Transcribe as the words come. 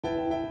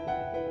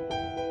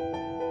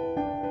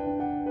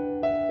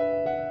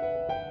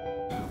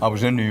I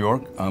was in New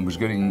York. I was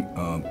getting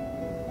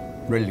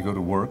ready to go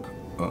to work,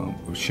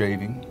 was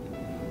shaving,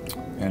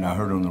 and I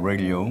heard on the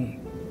radio,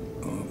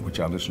 which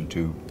I listen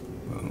to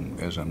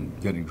as I'm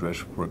getting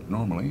dressed for work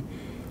normally,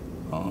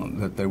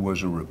 that there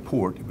was a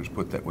report, it was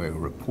put that way, a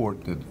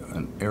report that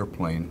an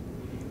airplane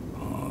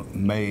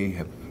may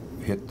have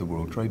hit the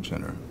World Trade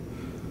Center.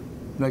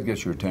 That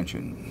gets your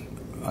attention.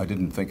 I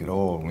didn't think at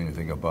all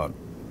anything about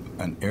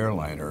an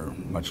airliner,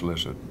 much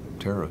less a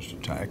terrorist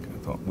attack. I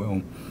thought,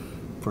 well,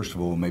 first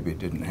of all, maybe it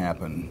didn't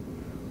happen,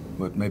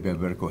 but maybe I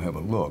better go have a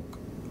look.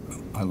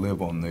 I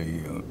live on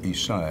the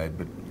east side,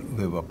 but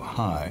live up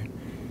high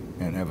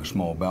and have a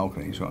small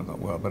balcony, so I thought,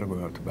 well, I better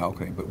go out to the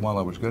balcony. But while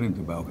I was getting to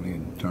the balcony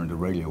and turned the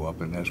radio up,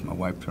 and as my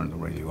wife turned the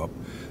radio up,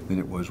 then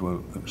it was,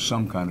 well,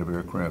 some kind of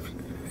aircraft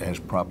has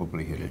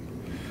probably hit it.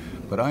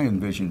 But I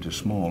envisioned a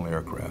small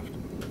aircraft.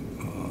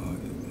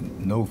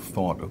 No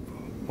thought of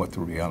what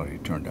the reality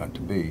turned out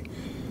to be.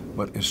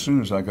 But as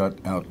soon as I got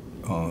out,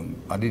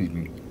 I didn't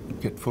even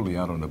get fully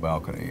out on the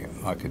balcony.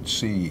 I could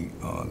see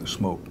the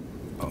smoke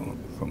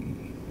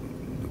from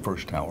the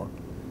first tower.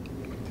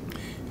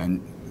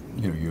 And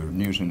you know, your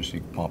news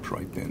instinct pops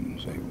right then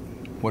and say,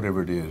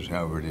 whatever it is,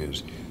 however it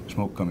is,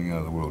 smoke coming out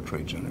of the World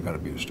Trade Center, got to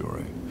be a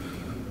story.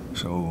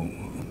 So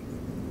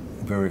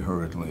very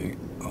hurriedly,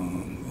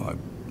 I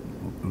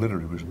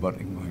literally was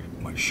buttoning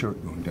my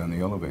shirt going down the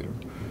elevator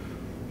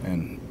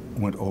and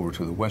went over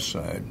to the west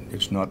side.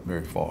 It's not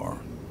very far.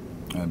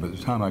 And by the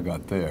time I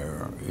got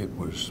there, it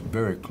was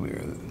very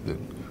clear that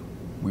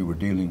we were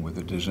dealing with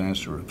a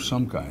disaster of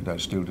some kind. I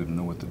still didn't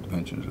know what the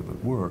dimensions of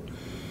it were.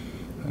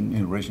 And, you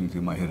know, racing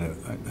through my head,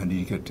 I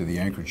need to get to the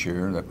anchor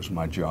chair. That was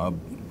my job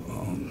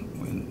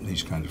in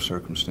these kind of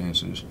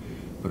circumstances.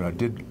 But I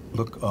did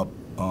look up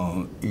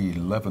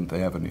 11th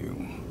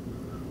Avenue,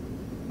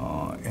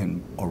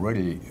 and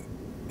already,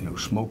 you know,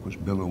 smoke was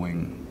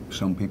billowing.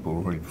 Some people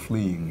were already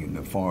fleeing in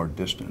the far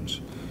distance.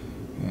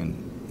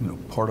 And, you know,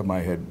 part of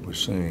my head was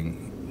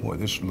saying, boy,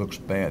 this looks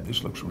bad.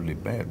 This looks really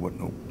bad. What in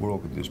the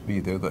world could this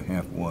be? The other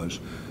half was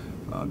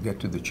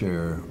get to the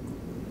chair,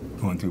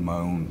 going through my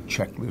own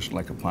checklist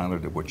like a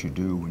pilot of what you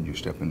do when you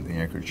step into the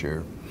anchor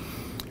chair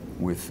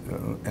with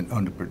an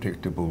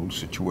unpredictable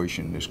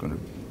situation that's going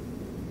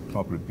to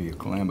probably be a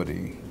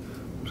calamity.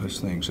 Such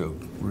things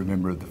of,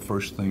 remember, the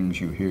first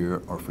things you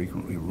hear are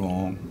frequently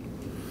wrong.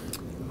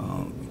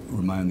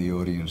 Remind the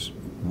audience,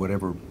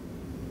 whatever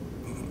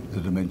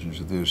the dimensions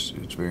of this,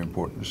 it's very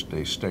important to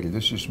stay steady.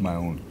 This is my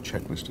own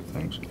checklist of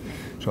things.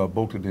 So I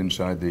bolted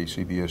inside the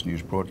CBS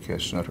News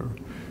Broadcast Center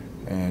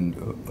and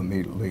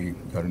immediately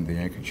got into the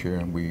anchor chair,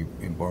 and we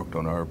embarked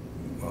on our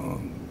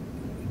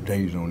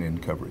days on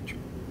end coverage.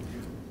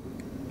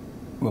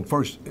 Well,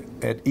 first,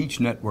 at each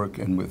network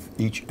and with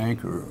each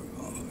anchor,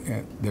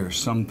 there are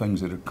some things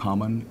that are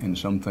common and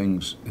some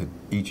things that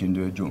each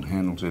individual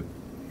handles it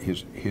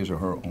his or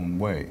her own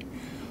way.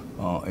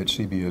 At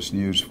CBS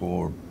News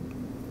for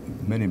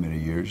many, many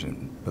years,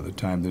 and by the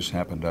time this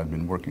happened, I'd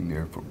been working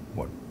there for,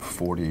 what,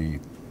 40,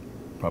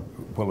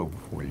 probably well over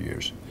 40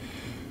 years.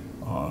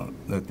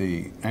 That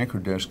the anchor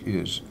desk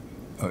is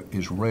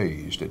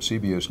raised. At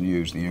CBS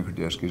News, the anchor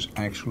desk is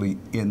actually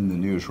in the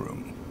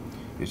newsroom.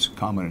 It's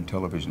common in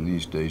television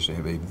these days to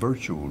have a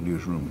virtual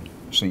newsroom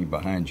scene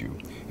behind you.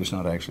 It's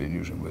not actually a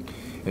newsroom,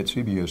 but at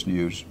CBS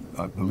News,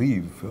 I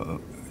believe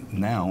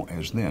now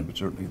as then, but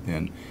certainly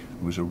then,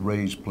 it was a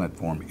raised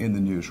platform in the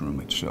newsroom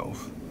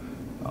itself.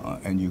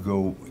 And you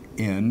go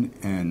in,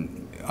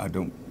 and I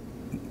don't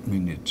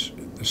mean it's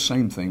the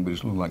same thing, but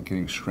it's a little like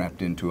getting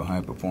strapped into a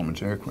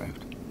high-performance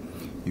aircraft.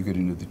 You get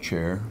into the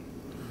chair.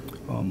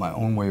 My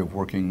own way of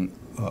working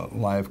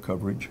live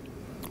coverage,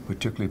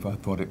 particularly if I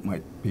thought it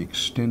might be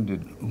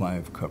extended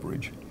live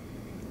coverage,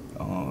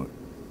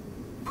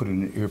 put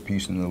an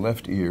earpiece in the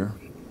left ear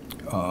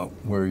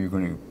where you're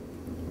going to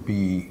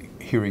be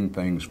hearing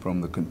things from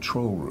the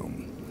control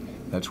room.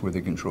 That's where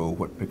they control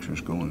what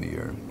pictures go in the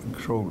air, the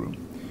control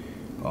room.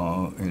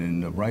 And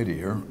in the right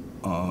ear,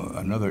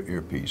 another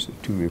earpiece, the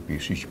two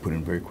earpieces you put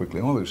in very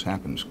quickly. All this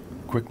happens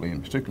quickly,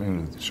 and particularly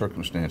under the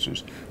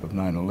circumstances of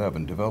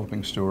 9/11.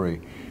 Developing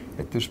story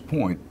at this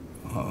point,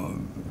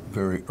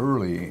 very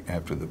early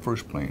after the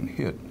first plane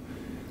hit,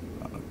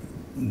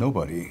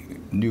 nobody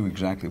knew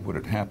exactly what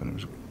had happened. It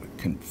was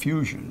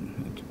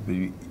confusion. It would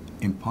be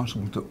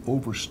impossible to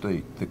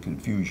overstate the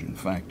confusion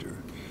factor.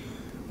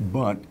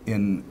 But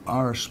in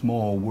our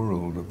small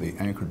world of the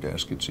anchor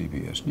desk at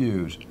CBS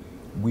News,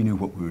 we knew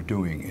what we were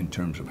doing in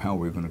terms of how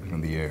we were going to get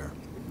on the air.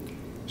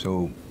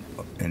 So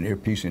an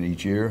earpiece in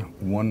each ear,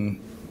 one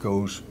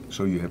goes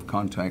so you have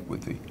contact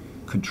with the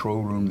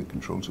control room that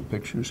controls the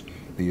pictures,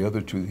 the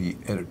other to the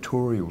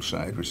editorial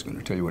side, which is going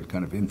to tell you what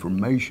kind of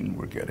information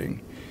we're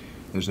getting.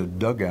 There's a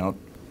dugout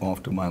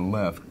off to my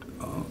left.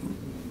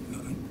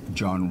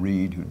 John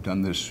Reed, who'd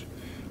done this,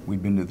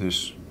 we'd been to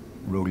this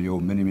rodeo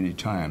many, many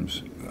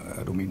times.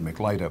 I don't mean to make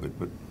light of it,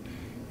 but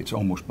it's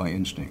almost by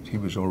instinct. He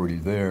was already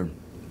there,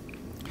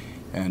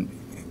 and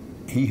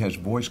he has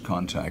voice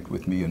contact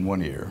with me in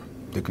one ear,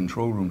 the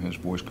control room has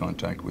voice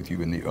contact with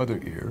you in the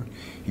other ear.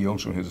 He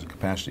also has the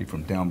capacity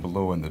from down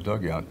below in the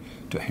dugout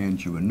to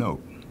hand you a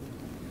note.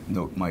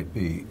 Note might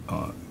be,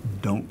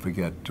 don't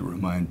forget to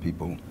remind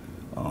people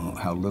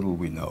how little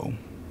we know.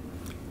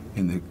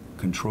 In the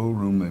control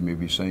room, they may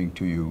be saying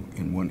to you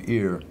in one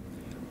ear,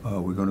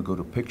 we're going to go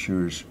to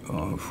pictures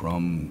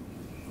from,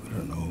 I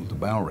don't know, the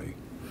Bowery.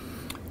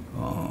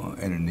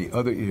 And in the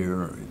other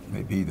ear, it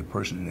may be the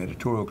person in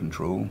editorial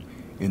control.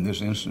 In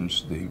this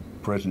instance, the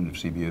president of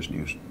CBS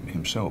News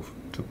himself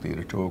took the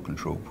editorial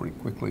control pretty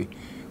quickly.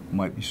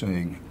 Might be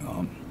saying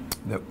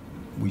that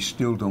we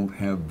still don't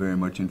have very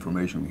much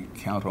information. We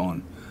count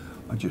on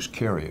just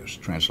carriers,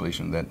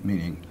 translation of that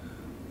meaning,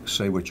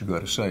 say what you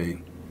got to say,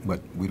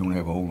 but we don't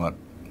have a whole lot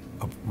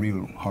of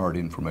real hard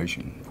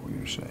information for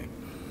you to say.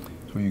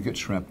 So you get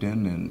strapped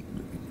in and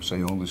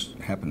say all this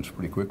happens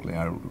pretty quickly.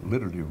 I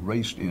literally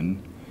raced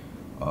in,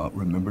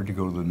 remembered to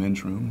go to the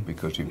men's room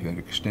because if you had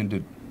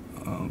extended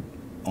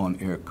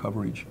on-air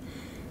coverage,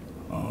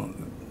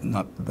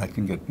 that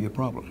can be a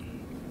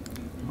problem.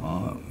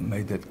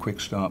 Made that quick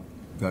stop,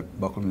 got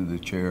buckled into the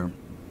chair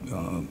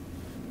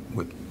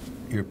with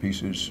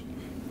earpieces,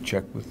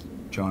 checked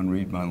with John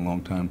Reed, my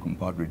longtime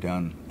compadre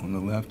down on the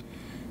left,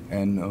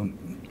 and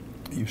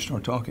you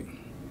start talking.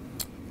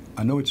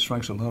 I know it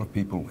strikes a lot of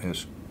people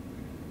as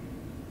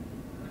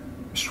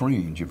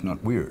strange, if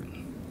not weird,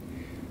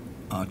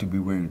 to be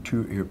wearing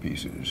two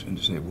earpieces and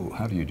to say, well,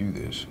 how do you do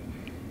this?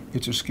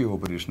 It's a skill,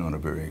 but it's not a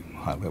very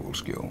high-level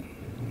skill.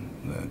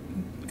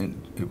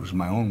 It was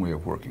my own way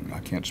of working. I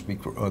can't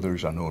speak for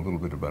others. I know a little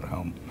bit about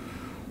how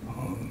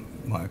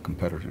my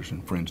competitors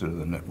and friends at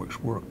other networks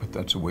work, but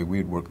that's the way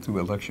we'd work through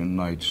election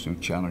nights, through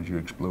Challenger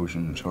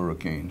explosions,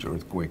 hurricanes,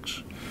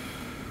 earthquakes,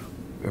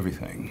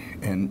 everything.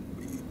 And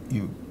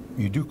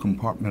you do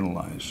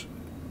compartmentalize.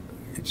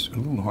 It's a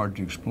little hard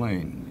to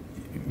explain.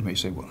 You may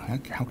say, well, how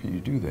can you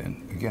do that?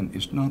 Again,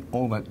 it's not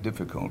all that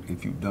difficult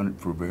if you've done it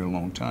for a very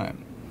long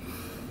time.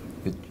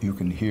 You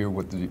can hear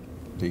what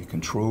the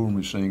control room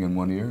is saying in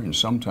one ear, and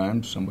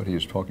sometimes somebody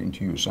is talking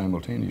to you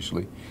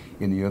simultaneously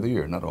in the other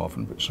ear. Not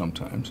often, but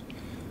sometimes.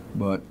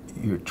 But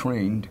you're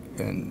trained,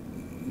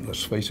 and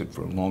let's face it,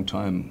 for a long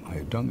time I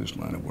had done this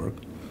line of work.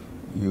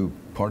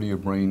 Part of your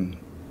brain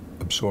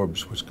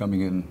absorbs what's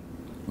coming in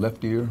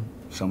left ear,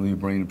 some of your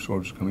brain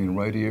absorbs what's coming in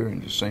right ear, and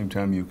at the same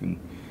time you can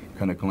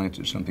kind of glance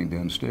at something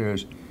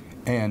downstairs,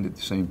 and at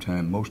the same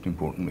time, most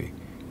importantly,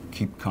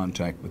 keep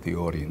contact with the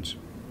audience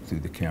through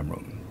the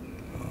camera.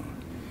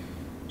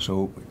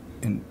 So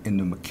in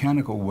the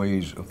mechanical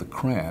ways of the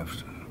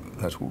craft,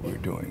 that's what we're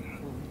doing.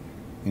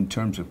 In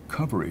terms of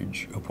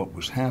coverage of what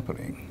was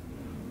happening,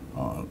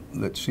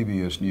 that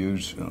CBS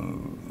News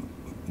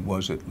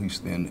was at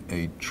least then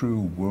a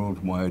true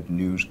worldwide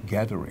news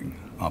gathering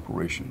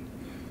operation.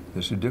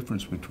 There's a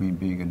difference between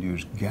being a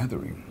news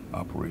gathering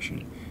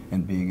operation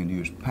and being a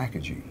news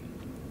packaging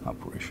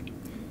operation.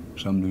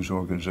 Some news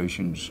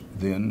organizations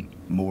then,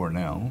 more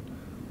now,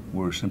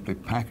 were simply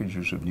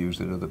packagers of news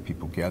that other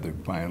people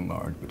gathered by and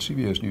large. But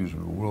CBS News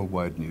was a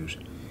worldwide news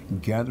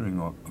gathering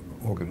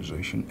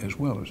organization as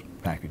well as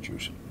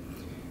packagers.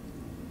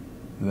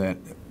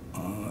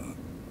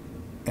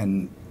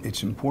 And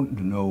it's important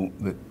to know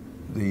that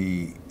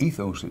the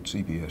ethos at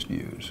CBS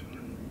News,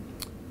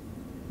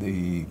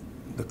 the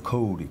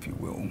code, if you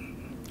will,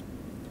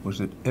 was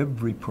that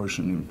every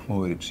person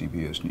employed at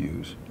CBS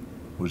News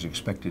was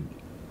expected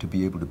to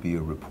be able to be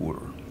a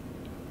reporter.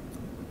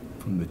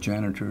 From the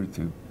janitor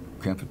to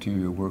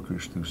cafeteria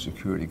workers through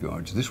security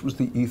guards. This was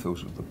the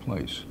ethos of the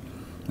place.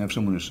 Now, if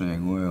someone is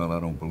saying, well, I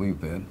don't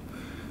believe that,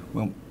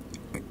 well,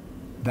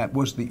 that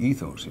was the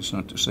ethos. It's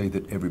not to say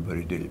that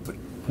everybody did it, but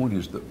the point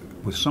is that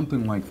with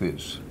something like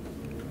this,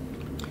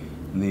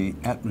 the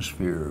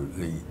atmosphere,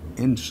 the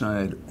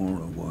inside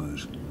aura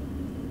was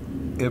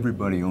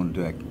everybody on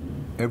deck,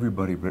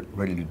 everybody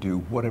ready to do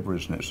whatever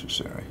is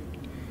necessary,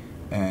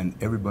 and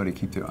everybody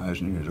keep their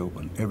eyes and ears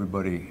open,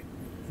 everybody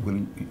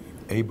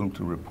able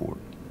to report.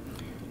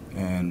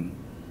 And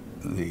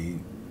the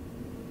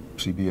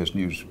CBS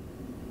News,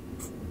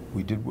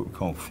 we did what we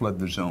call flood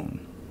the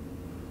zone.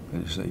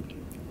 That is, say,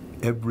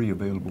 every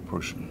available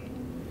person,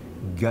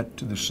 get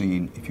to the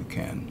scene if you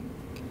can.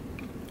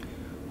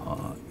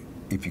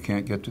 If you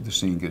can't get to the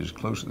scene, get as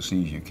close to the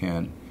scene as you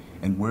can.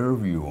 And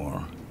wherever you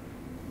are,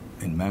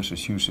 in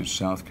Massachusetts,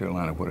 South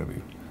Carolina, whatever,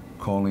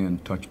 call in,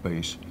 touch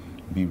base,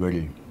 be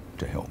ready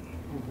to help.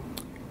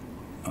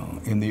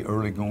 In the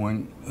early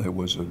going, there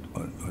was a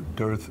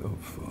dearth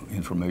of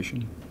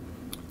information,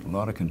 a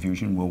lot of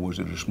confusion. Well, was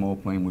it a small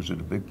plane? Was it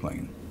a big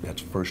plane?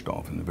 That's first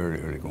off in the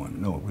very early going.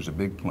 No, it was a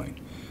big plane.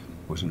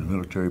 Was it a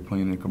military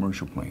plane and a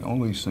commercial plane? All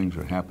these things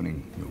are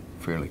happening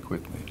fairly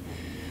quickly.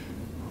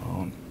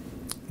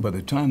 By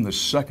the time the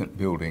second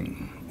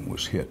building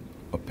was hit,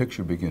 a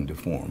picture began to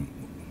form.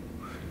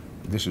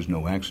 This is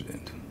no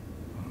accident.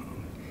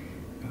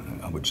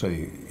 I would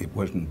say it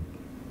wasn't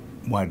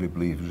widely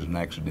believed it was an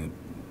accident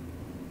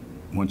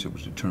once it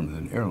was determined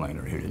that an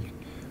airliner hit it.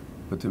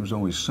 But there was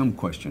always some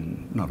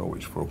question, not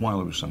always, for a while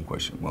there was some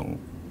question, well,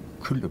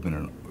 could it have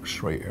been a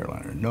stray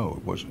airliner? No,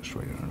 it wasn't a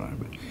stray airliner,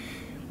 but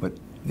But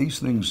these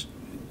things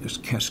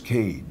just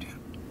cascade.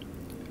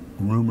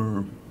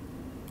 Rumor,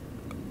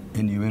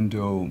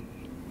 innuendo,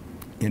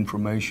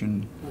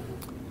 information.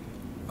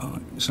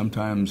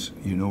 Sometimes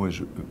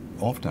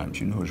oftentimes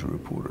you know as a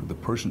reporter, the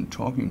person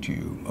talking to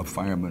you, a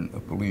fireman, a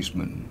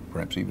policeman,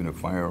 perhaps even a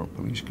fire or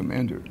police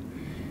commander,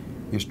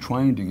 is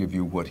trying to give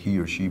you what he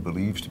or she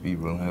believes to be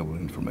reliable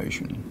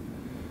information.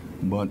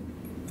 But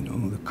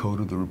the code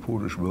of the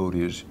reporter's road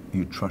is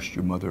you trust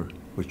your mother,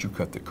 but you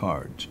cut the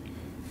cards,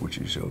 which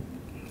is a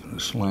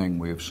slang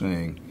way of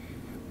saying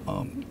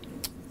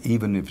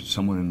even if it's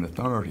someone in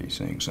authority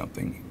saying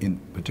something, in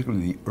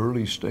particularly the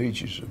early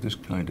stages of this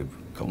kind of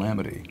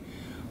calamity,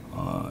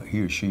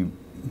 he or she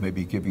may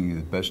be giving you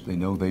the best they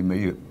know. They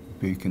may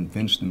be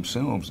convinced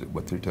themselves that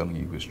what they're telling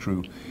you is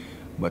true,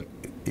 but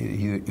it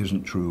either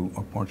isn't true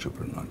or parts of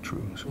it are not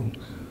true. So,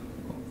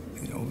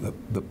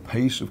 the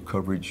pace of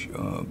coverage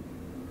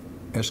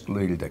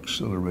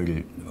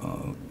accelerated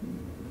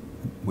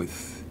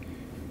with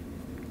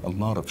a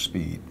lot of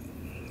speed.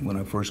 When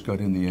I first got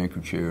in the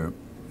anchor chair,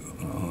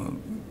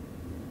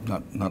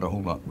 not a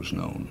whole lot was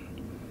known.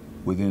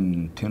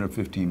 Within 10 or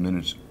 15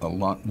 minutes, a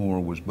lot more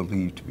was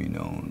believed to be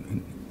known.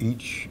 And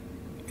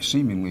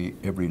seemingly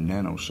every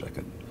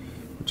nanosecond,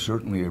 but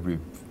certainly every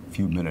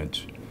few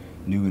minutes,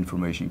 new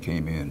information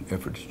came in,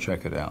 effort to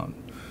check it out.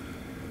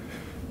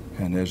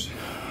 And as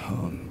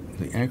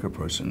the anchor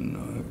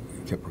person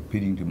kept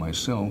repeating to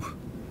myself,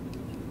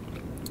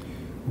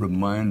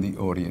 remind the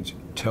audience,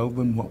 tell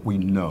them what we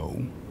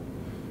know,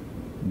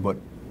 but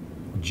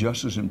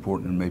just as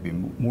important, and maybe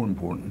more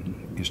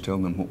important, is tell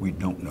them what we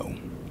don't know.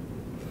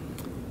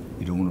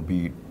 You don't want to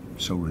be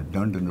so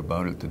redundant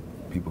about it that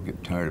people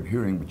get tired of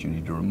hearing, but you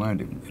need to remind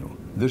them,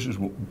 this is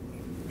what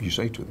you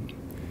say to them.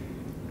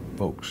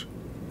 Folks,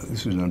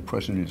 this is an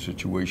unprecedented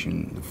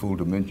situation, the full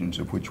dimensions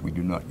of which we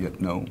do not yet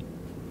know.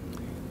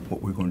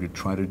 What we're going to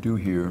try to do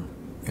here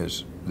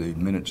as the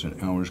minutes and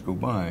hours go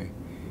by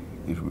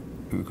is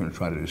we're going to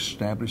try to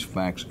establish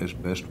facts as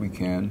best we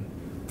can.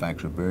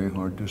 Facts are very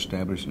hard to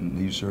establish in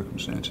these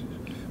circumstances,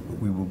 but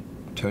we will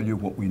tell you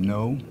what we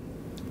know,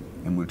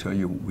 and we'll tell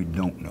you what we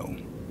don't know.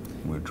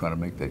 We'll try to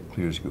make that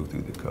clear as you go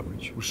through the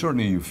coverage. Well,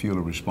 certainly you feel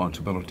a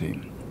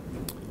responsibility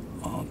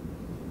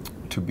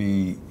to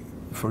be,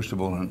 first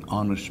of all, an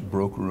honest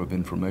broker of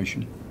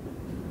information,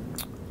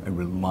 a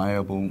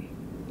reliable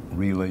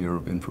relayer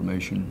of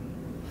information.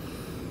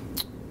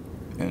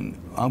 And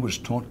I was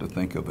taught to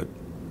think of it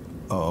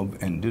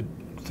and did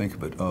think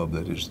of it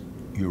that is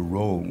your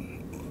role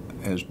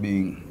as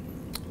being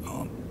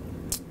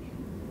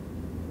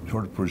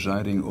sort of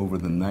presiding over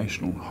the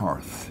national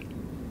hearth.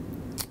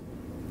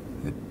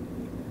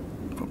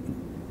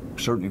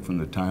 Certainly from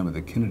the time of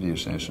the Kennedy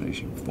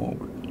assassination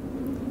forward,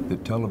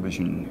 that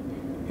television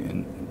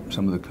in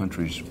some of the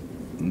country's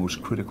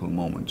most critical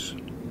moments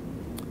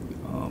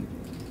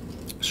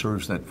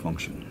serves that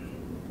function.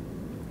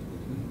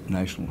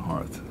 National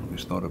hearth. I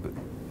always thought of it.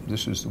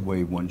 This is the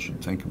way one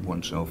should think of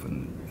oneself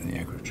in the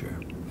anchor chair.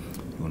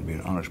 You want to be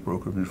an honest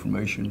broker of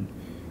information.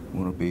 You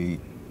want to be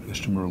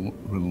just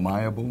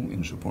reliable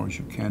insofar as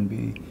you can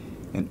be,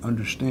 and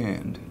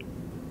understand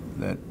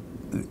that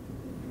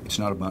it's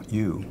not about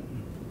you.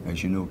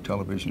 As you know,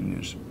 television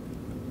is,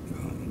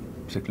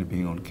 particularly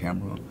being on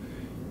camera,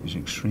 is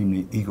an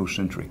extremely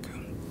egocentric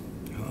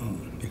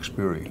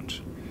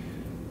experience.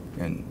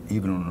 And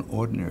even on an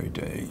ordinary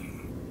day,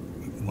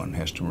 one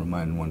has to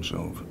remind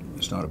oneself,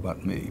 it's not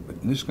about me. But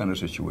in this kind of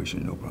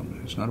situation, no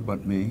problem. It's not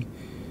about me.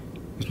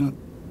 It's not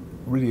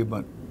really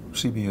about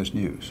CBS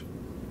News.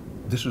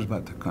 This is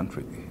about the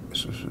country.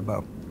 This is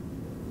about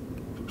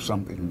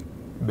something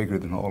bigger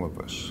than all of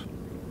us.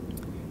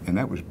 And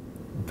that was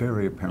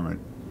very apparent,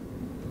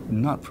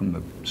 not from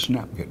the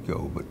snap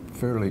get-go, but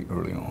fairly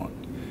early on,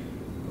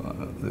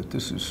 that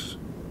this is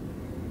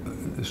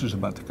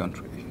about the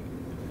country.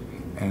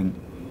 And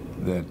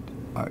that,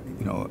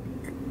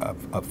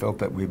 I've felt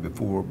that way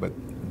before, but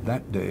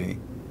that day,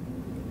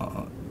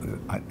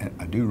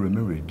 I do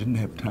remember, he didn't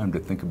have time to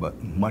think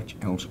about much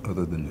else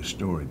other than the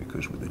story,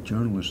 because with a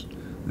journalist,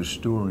 the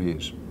story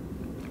is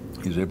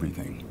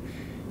everything.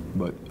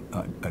 But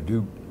I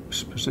do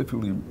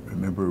specifically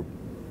remember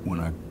when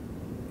I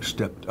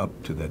stepped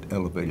up to that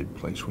elevated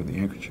place where the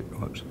anchor chair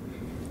was,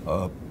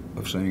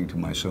 of saying to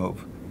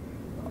myself,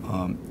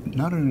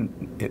 not in,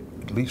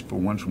 at least for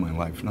once in my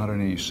life, not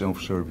in any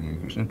self-serving,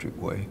 egocentric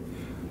way,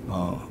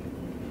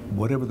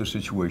 whatever the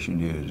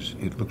situation is,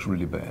 it looks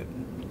really bad.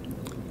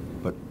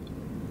 But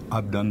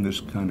I've done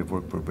this kind of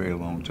work for a very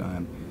long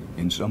time.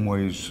 In some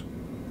ways,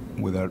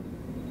 without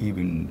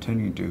even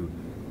intending to,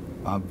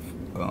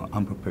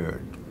 I'm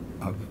prepared.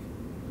 I've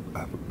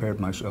prepared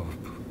myself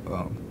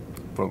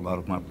for a lot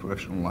of my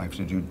professional life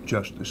to do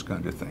just this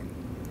kind of thing.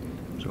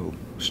 So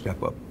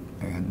step up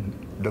and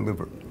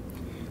deliver.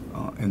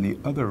 And the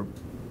other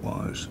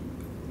was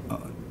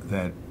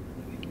that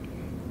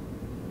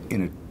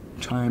in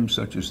a time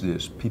such as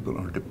this, people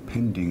are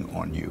depending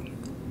on you.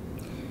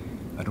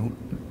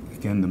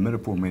 Again, the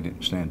metaphor may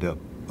not stand up,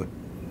 but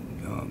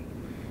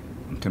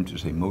I'm tempted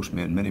to say most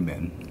men, many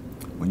men,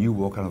 when you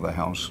walk out of the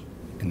house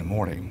in the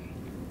morning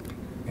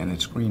and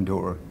that screen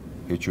door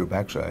hits your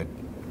backside,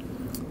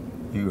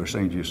 you are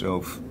saying to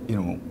yourself, you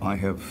know, I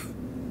have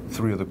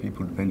 3 other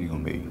people depending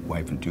on me,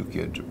 wife and 2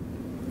 kids,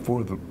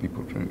 4 other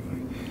people depending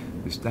on me.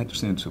 It's that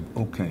sense of,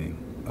 okay,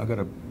 I got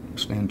to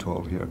stand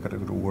tall here, I got to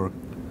go to work,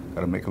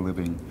 got to make a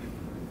living,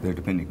 they're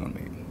depending on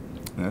me.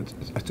 And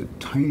that's a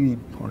tiny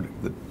part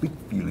of the big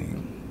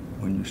feeling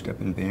when you step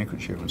into the anchor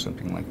chair on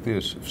something like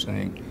this, of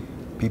saying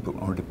people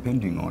are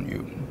depending on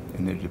you,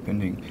 and they're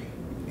depending,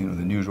 you know,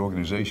 the news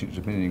organization is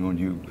depending on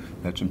you.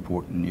 That's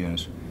important,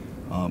 yes.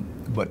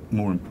 But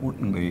more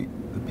importantly,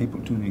 the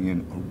people tuning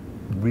in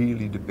are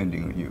really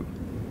depending on you.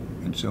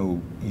 And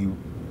so you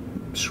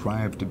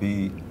strive to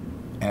be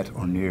at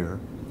or near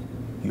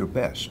your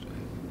best.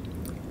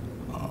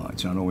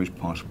 It's not always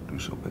possible to do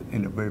so, but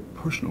in a very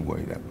personal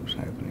way that was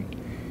happening.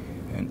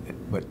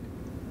 But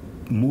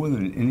more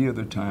than any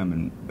other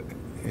time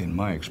in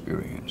my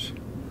experience,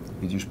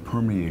 it just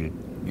permeated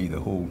me the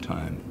whole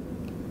time,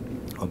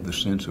 of the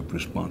sense of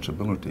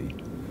responsibility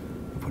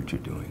of what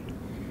you're doing.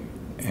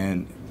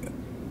 And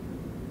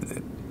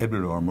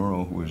Edward R.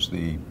 Murrow, who was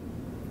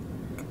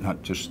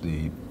not just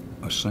a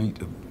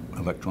saint of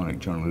electronic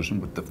journalism,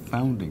 but the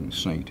founding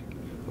saint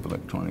of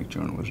electronic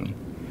journalism,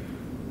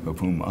 of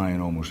whom I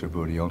and almost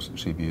everybody else at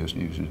CBS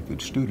News is a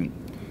good student,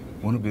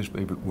 one of his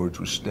favorite words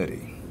was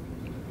steady.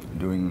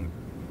 During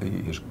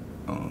his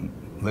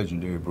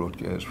legendary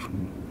broadcast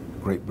from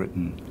Great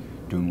Britain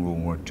during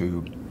World War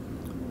II,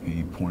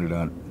 he pointed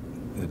out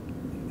that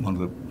one of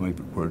the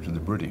favorite words of the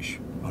British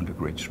under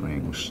great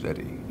strain was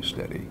steady,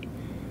 steady.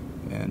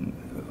 And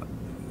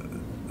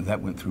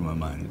that went through my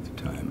mind at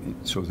the time.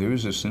 So there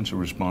is a sense of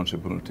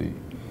responsibility.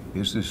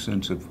 There's this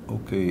sense of,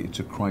 okay, it's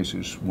a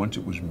crisis. Once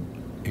it was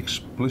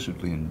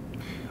explicitly and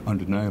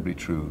undeniably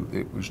true,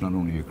 it was not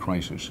only a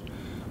crisis,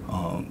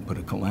 but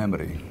a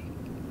calamity,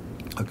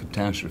 a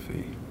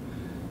catastrophe.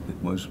 It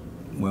was,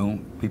 well,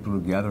 people are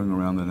gathering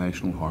around the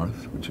national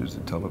hearth, which is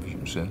the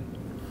television set.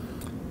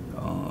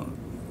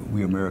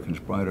 We Americans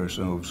pride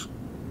ourselves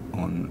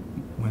on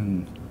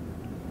when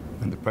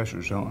the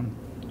pressure's on,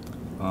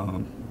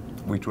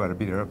 we try to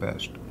be at our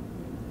best,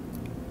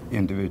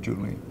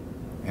 individually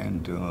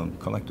and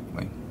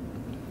collectively.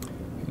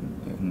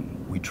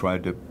 And we try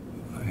to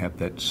have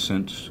that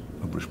sense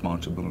of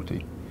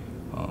responsibility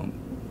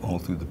all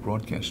through the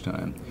broadcast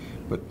time.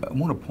 But I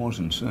want to pause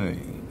and say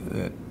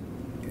that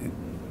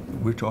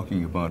we're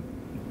talking about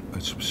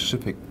a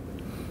specific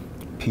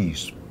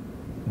piece,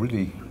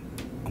 really,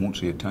 I won't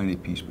say a tiny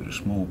piece, but a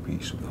small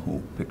piece of the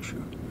whole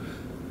picture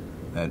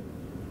that,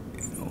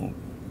 you know,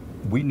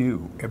 we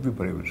knew,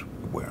 everybody was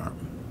aware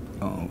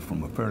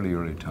from a fairly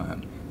early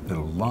time that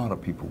a lot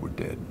of people were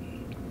dead.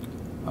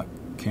 I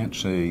can't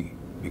say,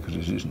 because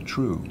this isn't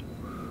true,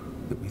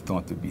 that we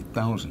thought there'd be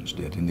thousands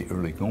dead in the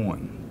early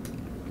going,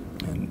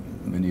 and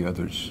many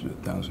others,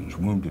 thousands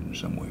wounded in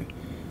some way.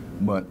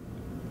 But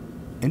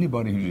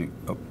anybody who's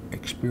an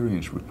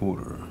experienced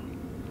reporter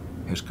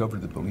has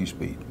covered the police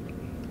beat,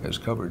 has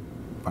covered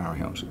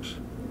firehouses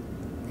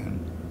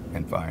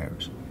and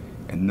fires,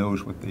 and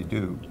knows what they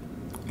do.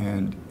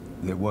 And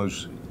there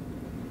was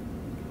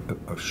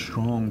a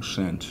strong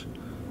sense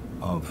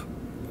of,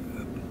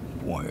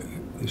 boy,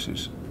 this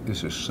is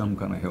some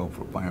kind of hell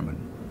for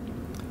firemen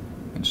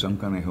and some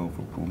kind of hell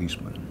for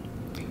policemen.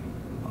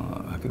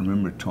 I can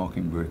remember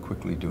talking very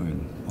quickly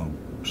doing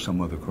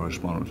some other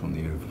correspondence on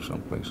the air for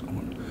someplace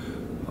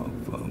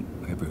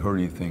have we heard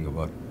anything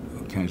about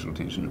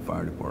casualties in the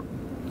fire department?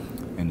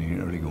 And in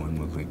the early going,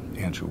 well, the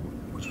answer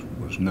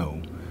was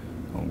no.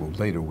 Well,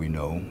 later we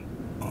know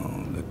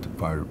that the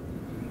fire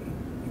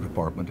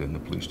department and the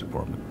police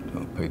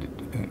department paid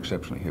an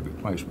exceptionally heavy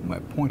price. But my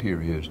point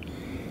here is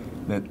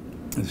that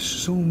there's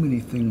so many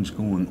things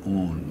going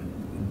on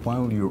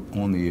while you're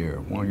on the air,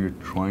 while you're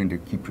trying to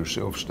keep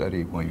yourself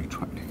steady, while you're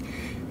trying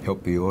to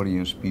help the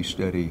audience be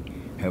steady,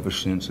 have a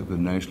sense of the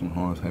national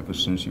hearth, have a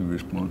sense of your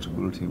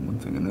responsibility, one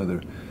thing or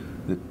another,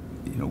 that,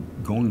 you know,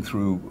 going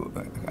through,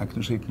 I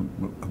can say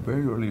from a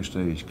very early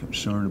stage,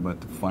 concerned about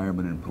the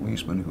firemen and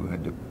policemen who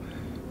had to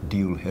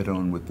deal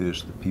head-on with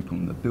this, the people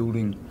in the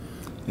building.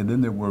 And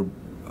then there were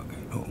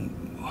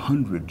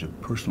hundreds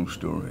of personal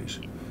stories.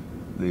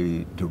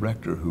 The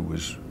director who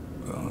was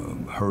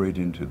hurried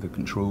into the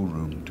control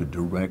room to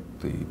direct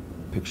the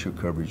picture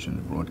coverage and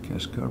the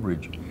broadcast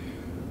coverage.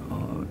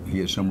 He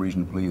had some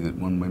reason to believe that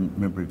one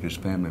member of his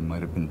family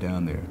might have been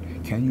down there.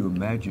 Can you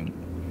imagine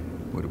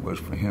what it was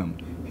for him?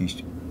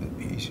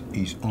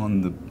 He's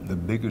on the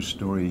biggest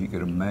story he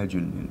could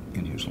imagine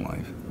in his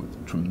life,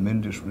 with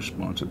tremendous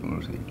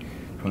responsibility,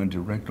 trying to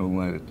direct all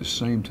that at the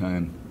same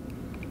time,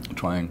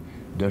 trying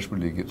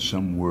desperately to get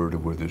some word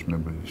of whether this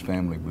member of his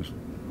family was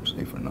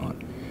safe or not.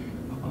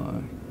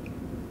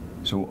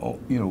 So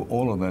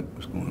all of that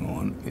was going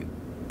on.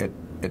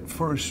 At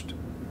first,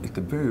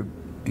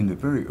 in the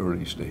very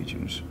early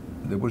stages,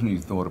 there wasn't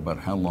any thought about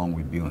how long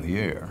we'd be on the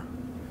air,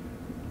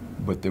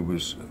 but there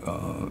was.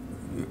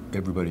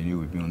 Everybody knew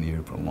we'd be on the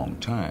air for a long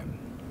time.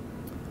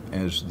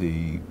 As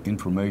the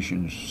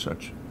information,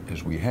 such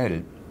as we had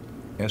it,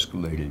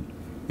 escalated,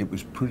 it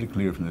was pretty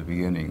clear from the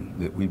beginning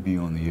that we'd be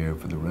on the air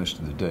for the rest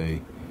of the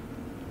day,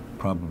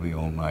 probably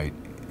all night,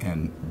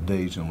 and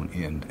days on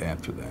end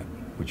after that,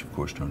 which of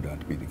course turned out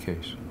to be the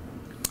case.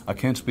 I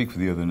can't speak for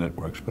the other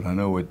networks, but I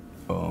know it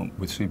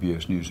with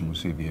CBS News and with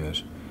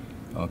CBS,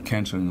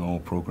 canceling all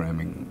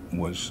programming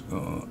was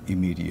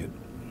immediate.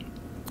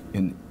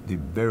 In the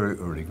very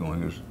early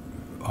going,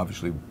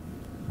 obviously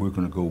we're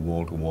going to go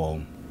wall to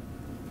wall,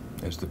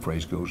 as the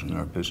phrase goes in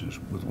our business,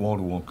 with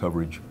wall-to-wall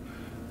coverage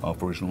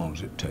for as long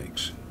as it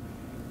takes.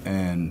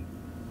 And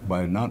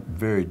by not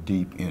very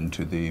deep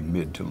into the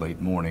mid to late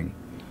morning,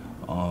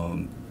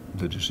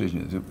 the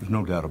decision, there was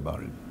no doubt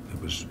about it. It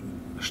was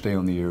stay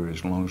on the air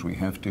as long as we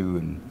have to,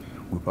 and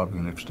we're probably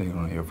going to have to stay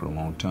on the air for a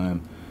long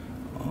time.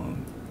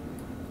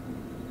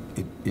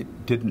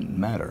 It didn't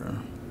matter.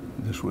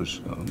 This was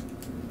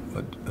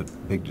a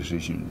big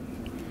decision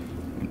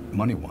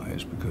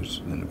money-wise,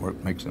 because the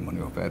network makes their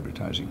money off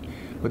advertising.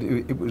 But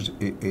it was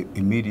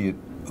immediate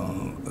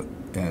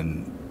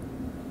and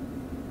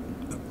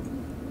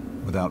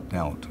without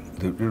doubt.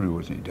 There really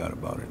wasn't any doubt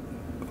about it.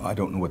 I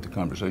don't know what the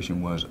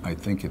conversation was. I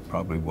think it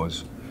probably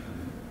was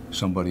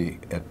somebody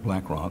at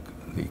BlackRock,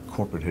 the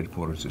corporate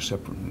headquarters is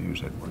separate from the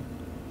news network.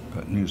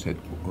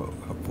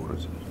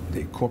 Headquarters.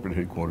 The corporate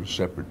headquarters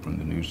separate from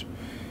the news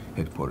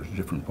headquarters,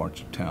 different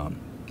parts of town.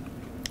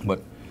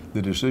 But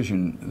the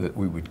decision that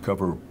we would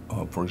cover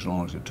for as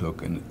long as it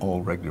took and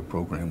all regular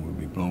program would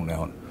be blown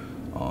out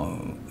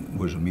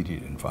was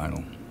immediate and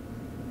final.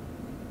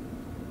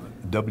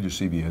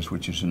 WCBS,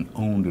 which is an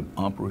owned and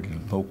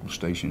operated local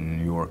station in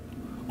New York,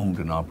 owned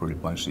and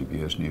operated by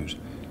CBS News,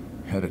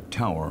 had a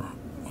tower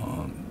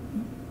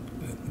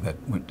that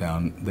went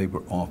down. They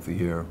were off the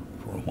air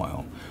for a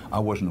while. I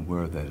wasn't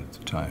aware of that at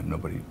the time.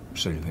 Nobody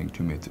said anything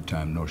to me at the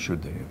time, nor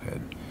should they have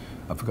had.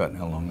 I've forgotten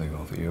how long they were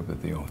off the air,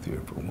 but they were off the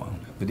air for a while.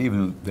 But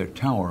even their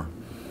tower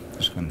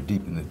is kind of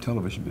deep in the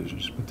television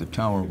business, but the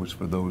tower was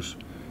for those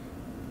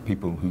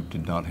people who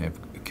did not have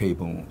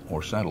cable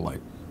or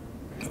satellite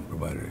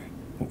provider,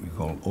 what we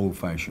call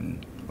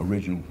old-fashioned,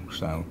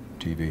 original-style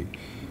TV.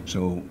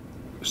 So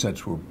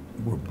sets were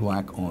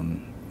black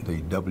on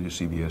the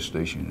WCBS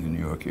station in the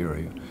New York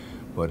area,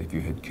 but if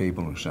you had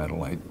cable or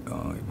satellite,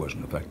 it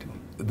wasn't effective.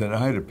 That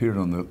I had appeared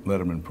on the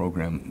Letterman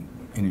program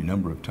any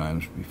number of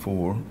times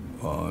before,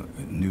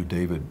 knew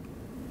David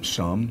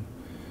some,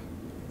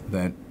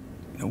 that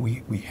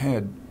we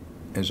had,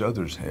 as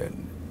others had,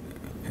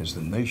 as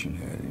the nation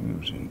had, it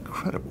was an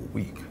incredible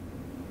week.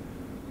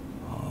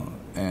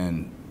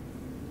 And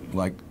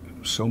like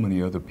so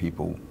many other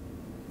people,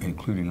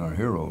 including our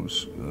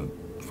heroes,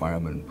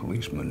 firemen,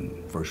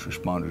 policemen, first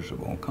responders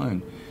of all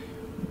kinds,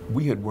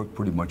 we had worked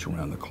pretty much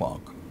around the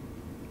clock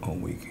all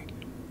week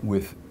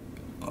with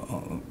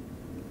a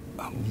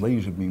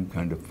laser beam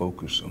kind of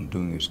focus on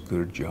doing as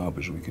good a job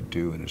as we could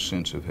do and a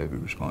sense of heavy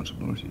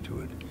responsibility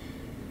to it.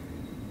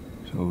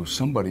 So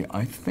somebody,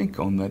 I think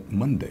on that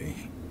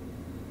Monday,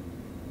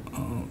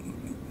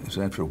 it's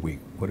after a week,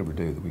 whatever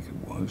day of the week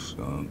it was,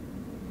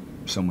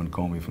 someone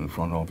called me from the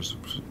front office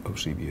of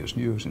CBS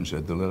News and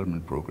said the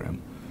Letterman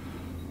program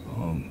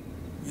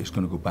is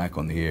going to go back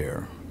on the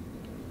air.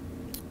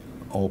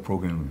 All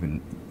program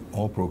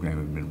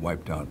had been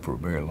wiped out for a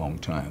very long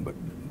time, but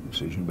the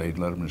decision made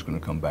Letterman is going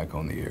to come back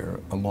on the air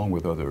along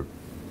with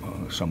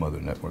some other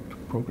network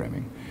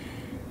programming,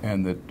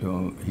 and that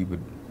he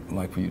would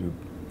like for you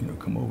to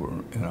come over.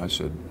 And I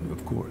said,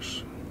 of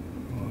course.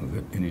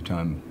 That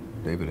anytime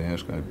David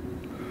asked, I'd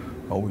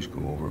always go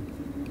over.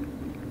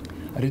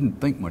 I didn't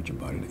think much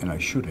about it, and I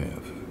should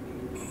have.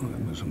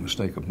 It was a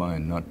mistake of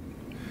mine.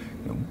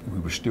 We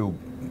were still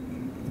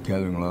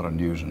gathering a lot of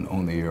news and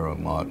on the air a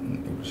lot,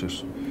 and it was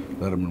just,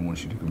 Letterman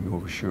wants you to come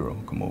over. Sure,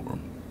 I'll come over.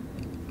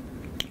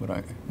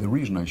 But the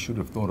reason I should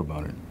have thought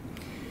about it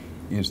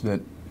is that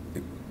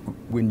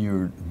when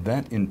you're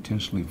that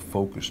intensely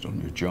focused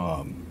on your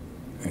job,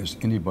 as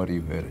anybody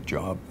who had a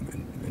job,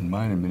 and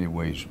mine in many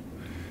ways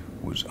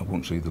was, I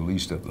won't say the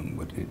least of them,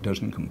 but it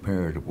doesn't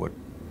compare to what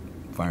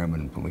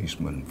firemen and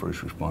policemen and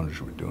first responders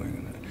were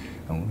doing. And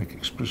I want to make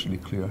explicitly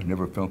clear, I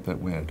never felt that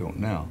way, I don't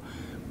now.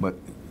 But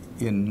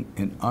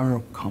in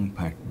our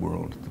compact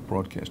world, the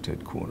broadcast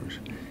headquarters,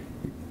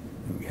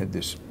 we had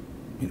this,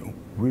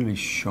 really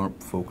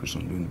sharp focus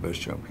on doing the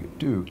best job we could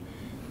do.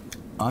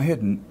 I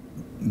hadn't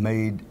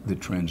made the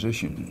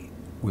transition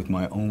with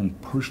my own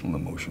personal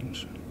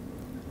emotions.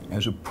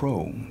 As a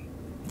pro,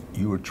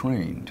 you are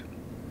trained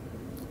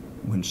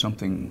when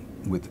something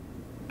with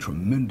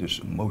tremendous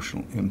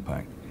emotional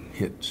impact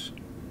hits,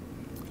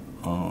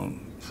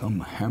 some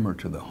hammer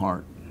to the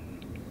heart,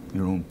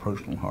 your own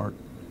personal heart,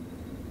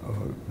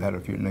 that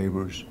of your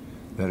neighbors,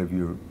 that of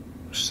your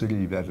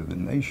city, that of the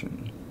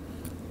nation,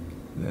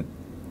 that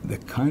the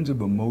kinds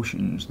of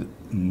emotions that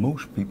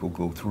most people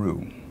go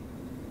through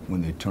when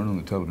they turn on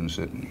the television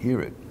set and hear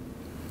it,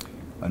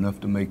 enough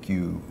to make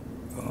you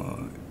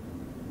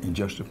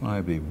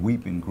injustifiably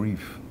weep in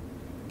grief,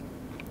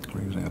 for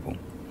example.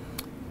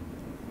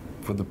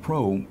 For the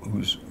pro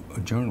who's a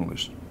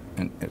journalist,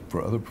 and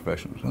for other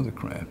professionals, other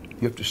craft,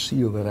 you have to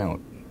seal that out.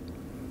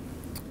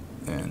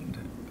 And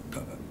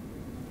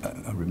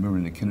I remember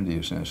in the Kennedy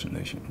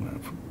assassination,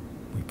 when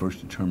we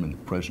first determined the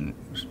president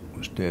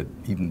was dead,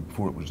 even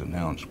before it was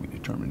announced, we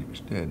determined he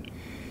was dead.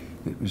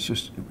 It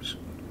was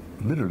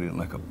literally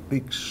like a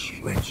big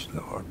sledge to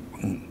the heart,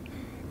 boom,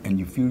 and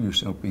you feel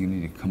yourself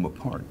beginning to come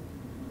apart.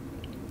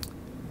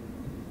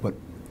 But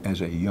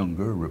as a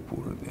younger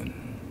reporter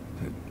then,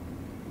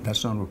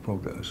 that's not what pro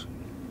does.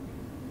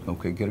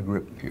 Okay, get a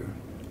grip here.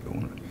 Go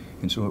on.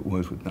 And so it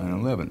was with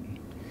 9/11.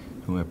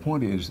 So my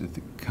point is that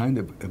the kind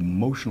of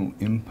emotional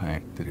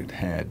impact that it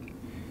had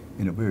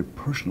in a very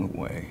personal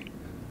way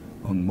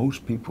on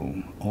most people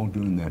all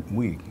during that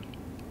week,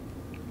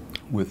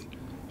 with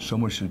so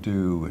much to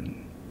do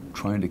and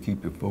trying to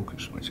keep your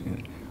focus.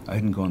 I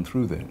hadn't gone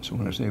through that. So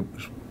when I say it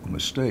was a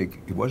mistake,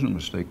 it wasn't a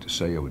mistake to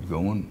say I would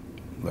go on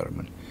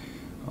Letterman,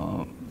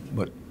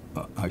 but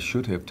I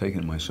should have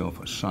taken myself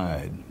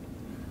aside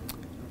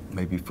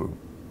maybe for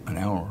an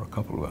hour or a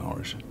couple of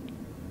hours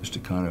just to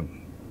kind of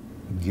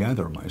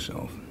gather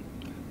myself.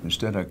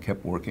 Instead, I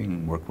kept working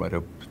and worked right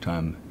up to the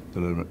time the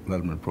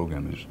Letterman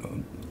program is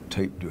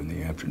taped during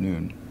the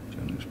afternoon,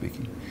 generally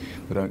speaking.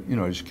 But I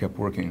just kept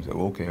working and said,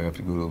 okay, I have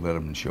to go to the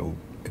Letterman show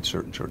at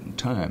certain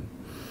time.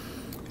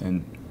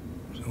 And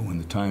so when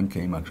the time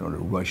came, I sort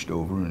of rushed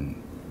over and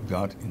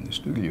got in the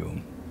studio.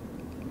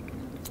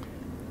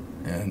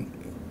 And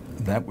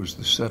that was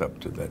the setup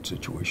to that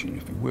situation,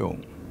 if you will.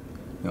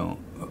 Now,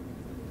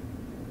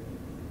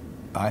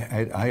 I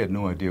had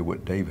no idea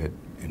what Dave had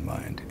in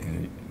mind,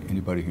 and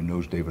anybody who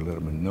knows David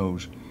Letterman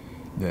knows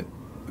that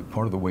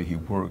part of the way he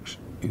works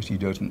is he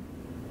doesn't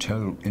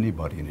tell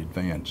anybody in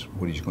advance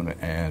what he's going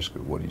to ask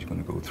or what he's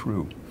going to go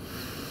through.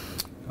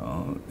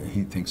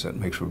 He thinks that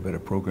makes for a better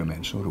program,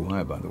 and so do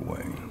I, by the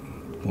way.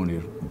 The point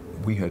is,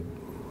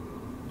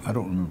 I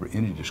don't remember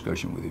any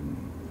discussion with him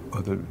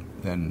other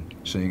than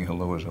saying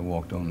hello as I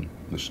walked on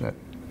the set.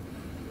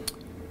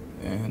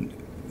 And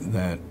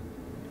that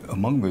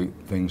among the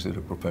things that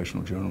a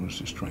professional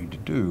journalist is trained to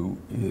do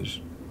is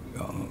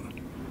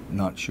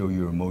not show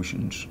your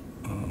emotions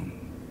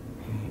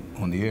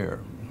on the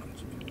air.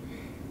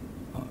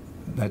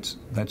 That's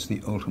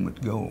the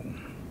ultimate goal.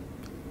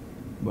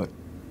 But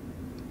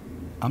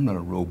I'm not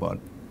a robot.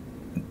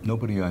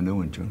 Nobody I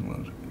know in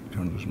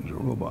journalism is a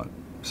robot.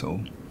 So,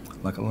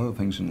 like a lot of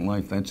things in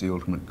life, that's the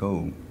ultimate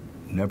goal.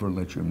 Never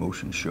let your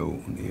emotions show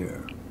on the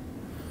air.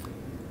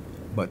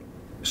 But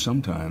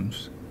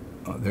sometimes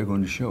they're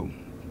going to show.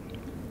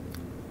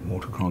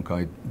 Walter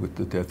Cronkite with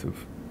the death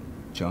of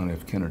John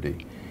F.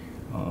 Kennedy,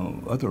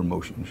 other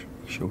emotions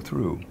show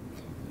through.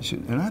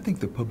 And I think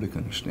the public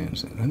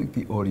understands that. I think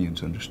the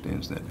audience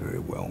understands that very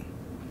well.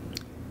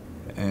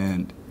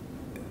 And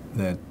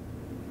that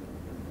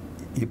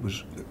it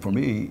was, for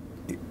me,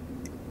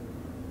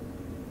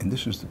 and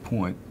this is the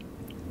point,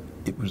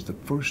 it was the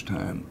first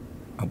time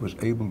I was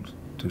able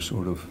to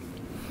sort of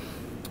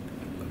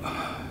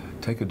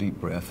take a deep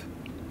breath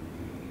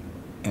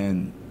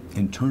and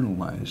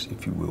internalize,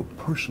 if you will,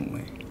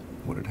 personally,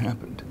 what had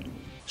happened.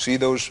 See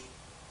those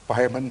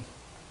firemen?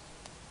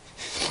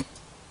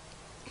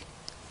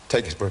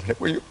 Take it for a minute,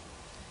 will you?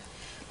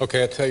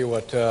 Okay, I'll tell you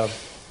what.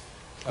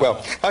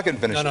 Well, I can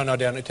finish. No,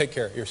 Dan, take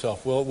care of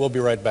yourself. We'll be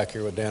right back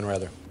here with Dan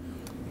Rather.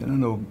 And I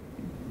know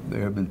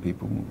there have been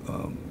people,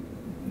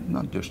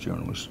 not just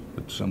journalists,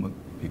 but some of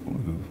the people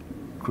who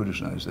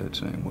criticize that,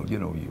 saying, well, you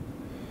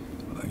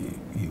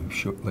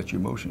let your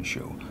emotions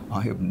show.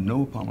 I have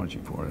no apology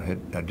for it.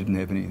 I didn't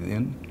have any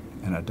then,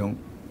 and I don't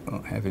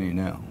have any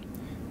now.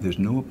 There's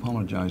no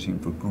apologizing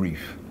for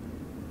grief.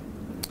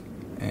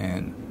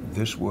 And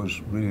this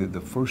was really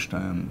the first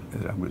time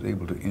that I was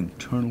able to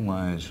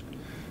internalize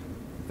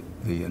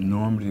the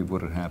enormity of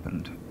what had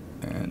happened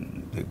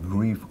and the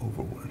grief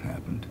over what had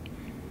happened.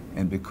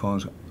 And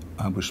because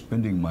I was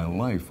spending my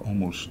life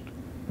almost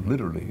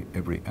literally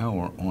every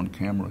hour on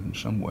camera in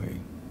some way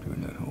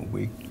during that whole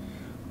week,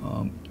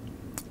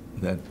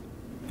 that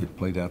it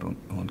played out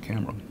on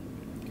camera.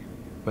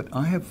 But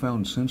I have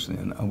found since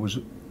then,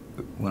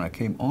 when I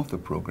came off the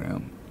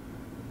program,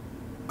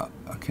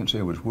 I can't say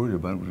I was worried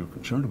about it, I was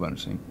concerned about it,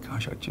 saying,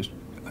 gosh, I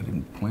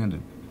didn't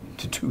plan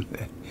to do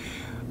that.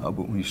 But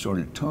when you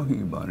started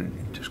talking about it,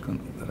 you just kind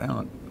of let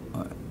out.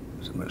 I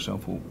said to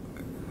myself, well,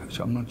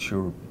 so I'm not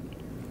sure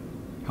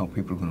how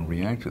people are going to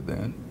react to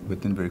that,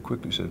 but then very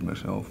quickly said to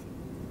myself,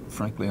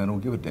 frankly, I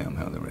don't give a damn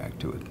how they react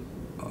to it.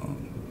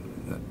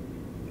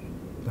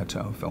 That's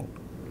how I felt.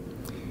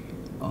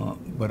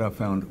 But I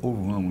found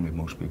overwhelmingly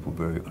most people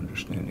very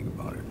understanding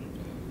about it.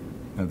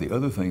 Now, the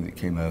other thing that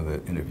came out of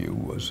that interview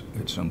was,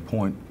 at some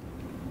point,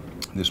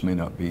 this may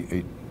not be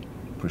a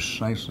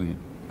precisely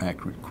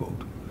accurate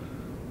quote,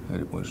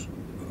 that it was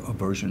a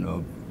version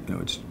of,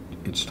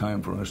 it's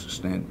time for us to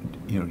stand,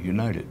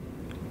 united,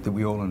 that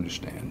we all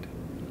understand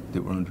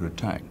that we're under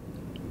attack,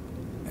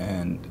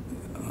 and,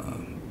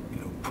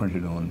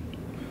 printed on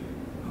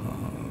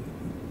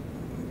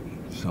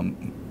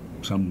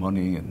some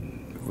money,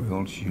 and we're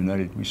all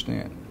united we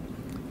stand.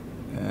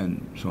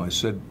 And so I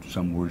said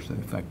some words to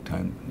the effect,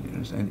 time,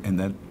 and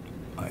that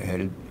I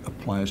added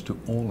applies to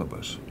all of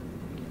us.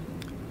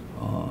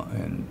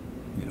 And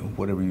you know,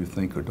 whatever you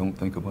think or don't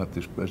think about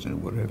this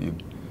president, what have you,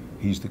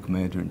 he's the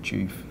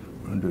commander-in-chief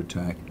under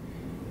attack.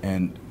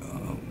 And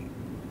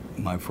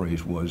my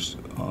phrase was,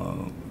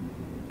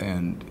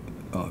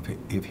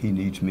 if he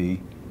needs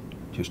me,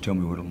 just tell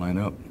me where to line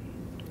up.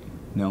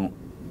 Now,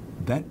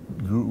 that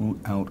grew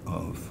out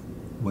of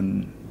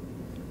when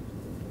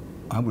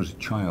I was a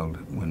child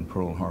when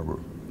Pearl Harbor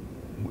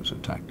was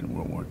attacked in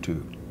World War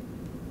II.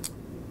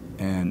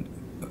 And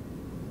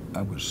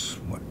I was,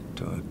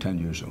 10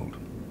 years old.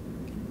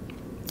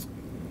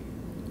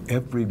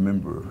 Every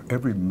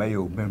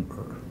male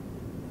member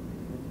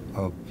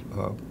of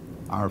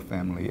our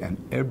family and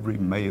every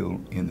male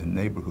in the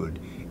neighborhood,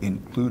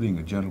 including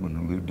a gentleman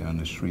who lived down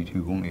the street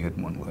who only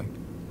had one leg,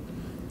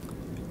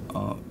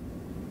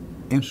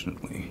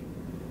 instantly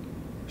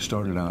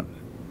started out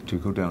to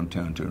go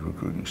downtown to a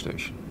recruiting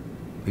station.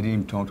 They didn't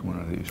even talk to one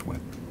another, they just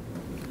went.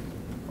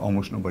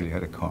 Almost nobody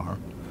had a car.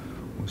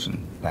 It was in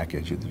the back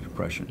edge of the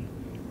Depression.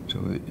 So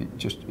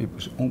it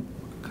was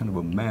kind of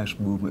a mass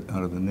movement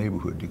out of the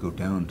neighborhood to go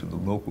down to the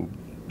local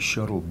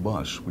shuttle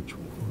bus, which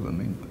was the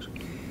main bus.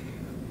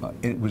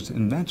 It was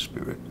in that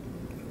spirit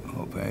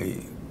of a,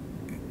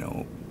 you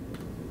know,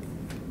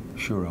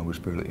 sure, I was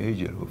fairly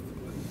aged, of,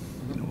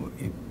 you know,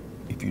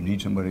 if you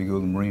need somebody to go to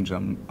the Marines,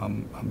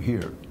 I'm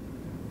here.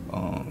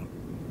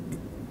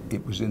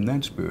 It was in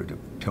that spirit of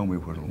tell me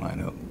where to line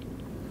up.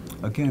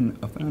 Again,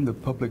 I found the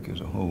public as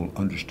a whole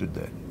understood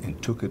that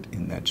and took it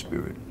in that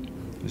spirit.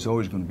 There's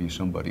always going to be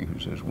somebody who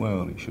says,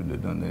 well, he shouldn't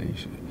have done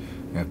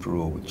that. After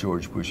all, with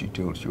George Bush, he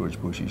tells George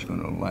Bush he's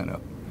going to line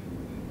up.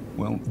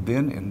 Well,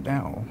 then and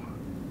now,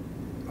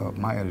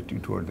 my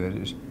attitude toward that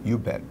is, you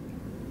bet.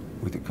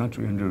 With the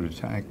country under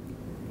attack,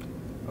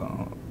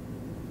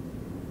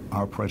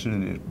 our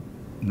president is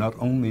not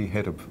only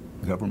head of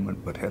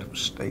government, but head of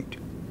state.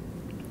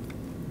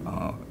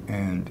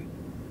 And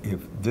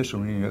if this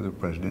or any other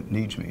president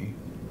needs me,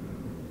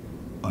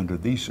 under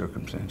these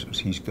circumstances,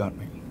 he's got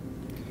me.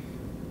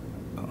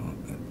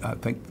 I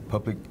think the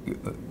public,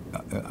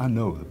 I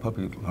know the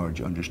public at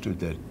large understood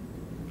that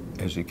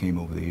as it came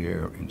over the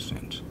air in a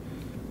sense.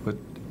 But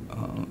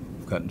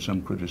I've gotten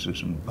some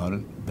criticism about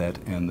it, that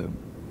and the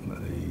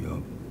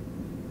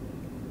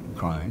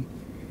crying.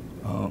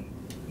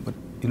 But,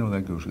 you know,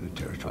 that goes with the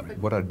territory.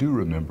 What I do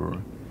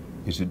remember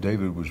is that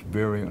David was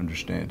very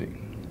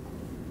understanding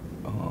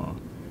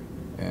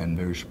and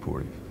very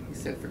supportive. He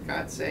said, for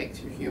God's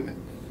sakes, you're human.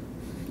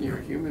 You're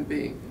a human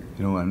being.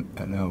 You know, and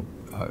now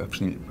I've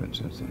seen it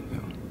since then, you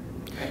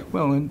know.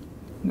 Well, and,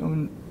 you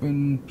know,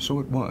 and so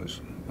it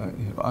was.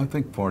 I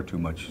think far too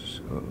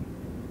much,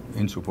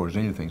 insofar as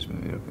anything's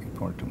been made, I think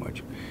far too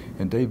much.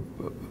 And Dave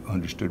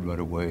understood right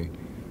away,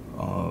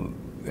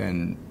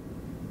 and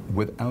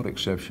without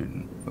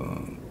exception,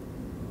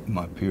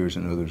 my peers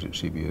and others at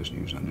CBS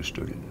News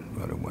understood it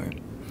right away.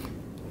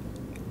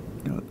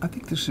 You know, I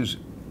think this is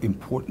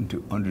important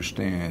to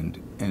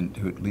understand and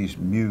to at least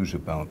muse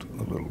about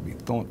a little, be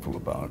thoughtful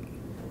about,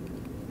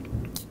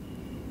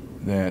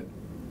 that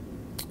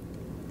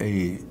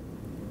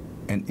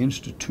an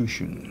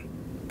institution,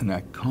 an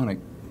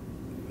iconic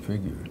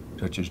figure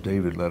such as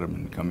David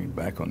Letterman coming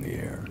back on the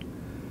air,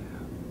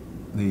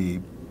 the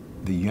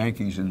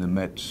Yankees and the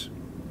Mets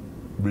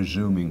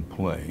resuming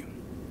play,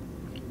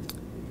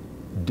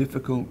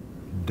 difficult,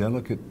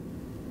 delicate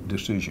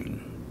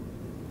decision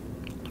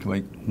to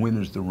make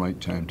when is the right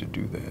time to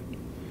do that.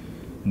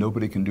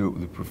 Nobody can do it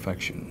with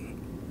perfection.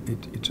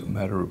 It's a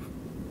matter of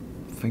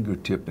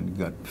fingertip and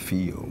gut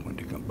feel when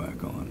to come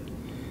back on.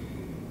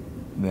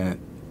 That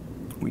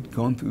we'd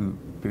gone through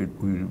a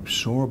period, we'd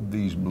absorbed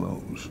these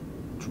blows,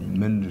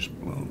 tremendous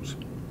blows.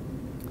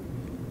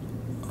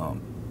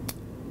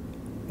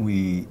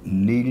 We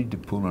needed to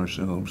pull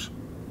ourselves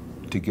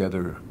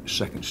together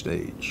second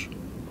stage,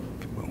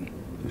 well,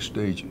 the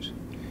stages.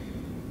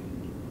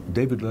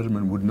 David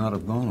Letterman would not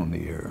have gone on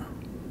the air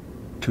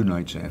 2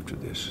 nights after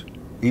this.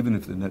 Even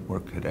if the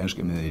network had asked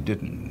him, and they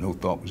didn't, no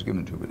thought was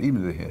given to it, but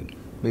even if they had,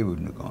 they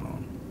wouldn't have gone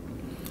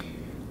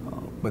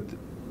on. But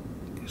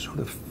sort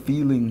of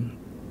feeling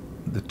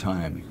the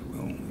time,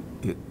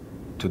 well,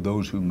 to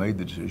those who made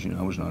the decision,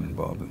 I was not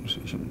involved in the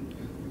decision,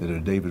 that a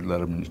David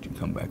Letterman should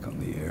come back on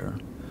the air.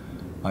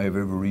 I have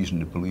every reason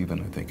to believe,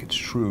 and I think it's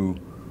true,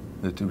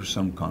 that there was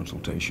some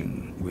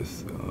consultation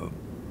with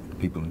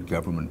people in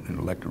government and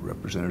elected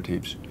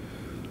representatives.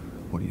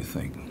 What do you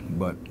think?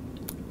 But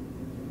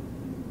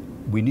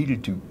we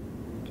needed to,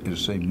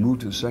 as I say, move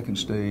to the second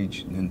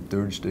stage, and then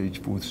third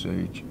stage, fourth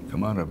stage,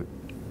 come out of it.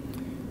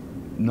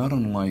 Not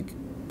unlike,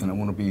 and I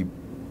want to be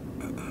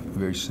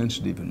very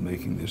sensitive in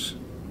making this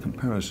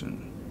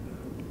comparison,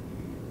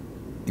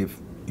 if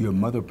your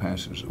mother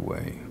passes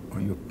away,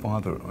 or your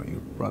father, or your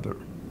brother,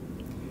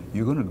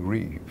 you're going to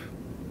grieve.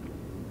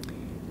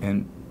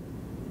 And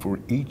for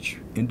each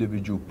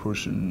individual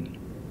person,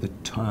 the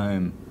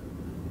time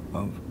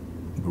of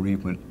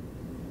bereavement,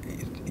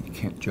 you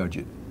can't judge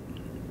it.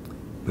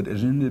 But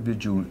as an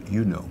individual,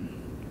 you know.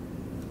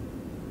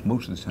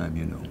 Most of the time,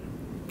 you know.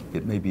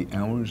 It may be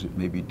hours, it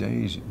may be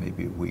days, it may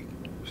be a week.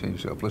 Say to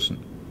yourself,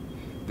 listen,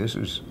 this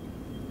is,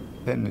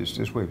 then it's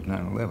this way with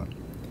 9/11.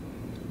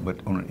 But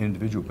on an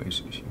individual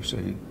basis, you say,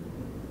 you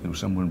know,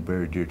 someone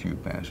very dear to you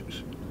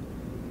passes.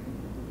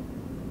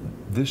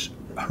 This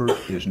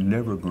hurt is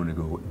never going to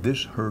go.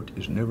 This hurt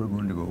is never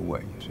going to go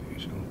away. You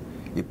see, so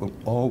it will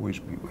always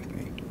be with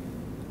me.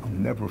 I'll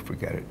never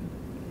forget it.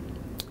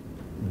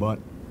 But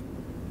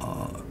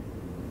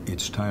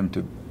it's time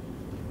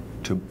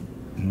to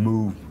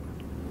move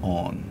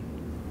on.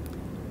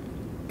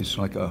 It's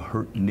like a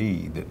hurt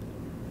knee that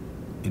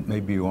it may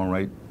be all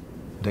right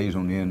days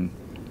on end,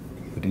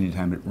 but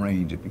anytime it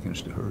rains, it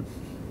begins to hurt.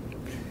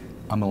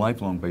 I'm a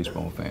lifelong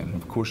baseball fan, and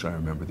of course I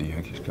remember the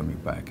Yankees coming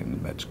back and the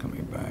Mets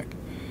coming back.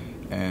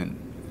 And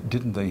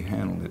didn't they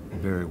handle it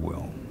very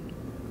well?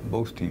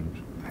 Both teams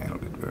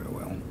handled it very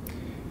well.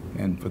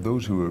 And for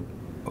those who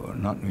are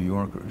not New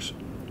Yorkers,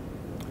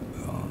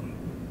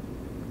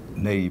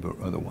 native or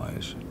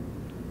otherwise,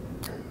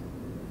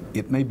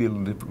 it may be a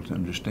little difficult to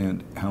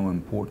understand how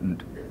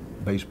important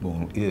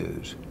baseball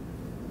is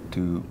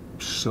to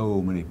so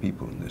many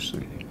people in this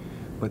city.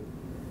 But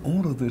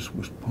all of this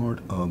was part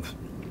of,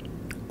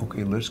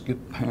 okay, let's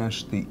get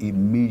past the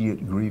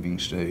immediate grieving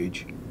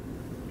stage.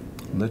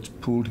 Let's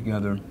pull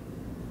together.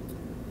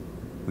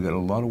 We got a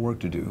lot of work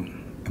to do,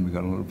 and we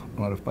got a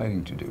lot of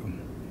fighting to do.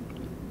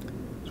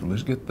 So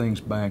let's get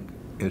things back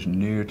as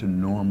near to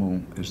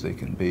normal as they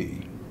can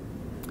be,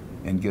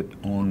 and get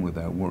on with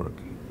that work.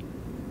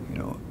 You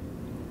know,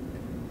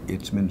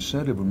 it's been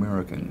said of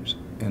Americans,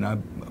 and I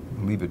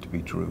believe it to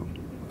be true,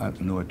 I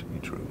know it to be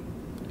true,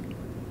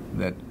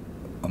 that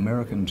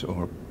Americans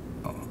are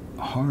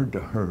hard to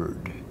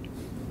herd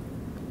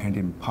and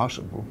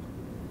impossible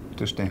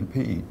to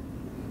stampede.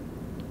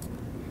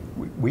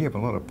 We have a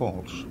lot of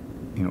faults,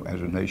 you know,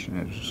 as a nation,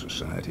 as a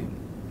society,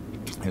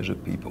 as a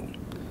people.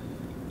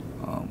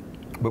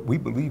 But we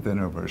believe that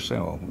of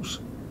ourselves,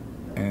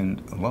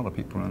 and a lot of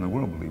people around the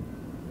world believe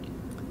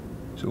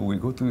it. So we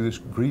go through this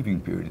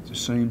grieving period. At the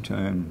same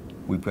time,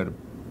 we've got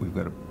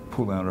to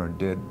pull out our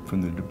dead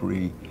from the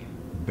debris,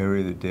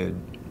 bury the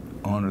dead,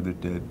 honor the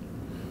dead,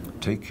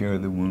 take care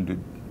of the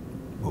wounded,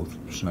 both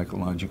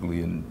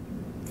psychologically and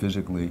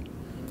physically,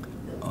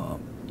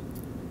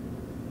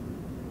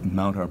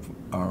 mount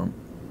our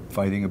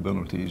fighting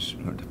abilities,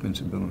 our defense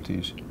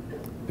abilities,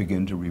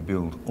 begin to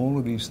rebuild. All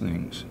of these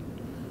things.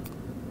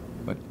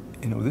 But,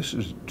 you know, this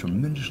is a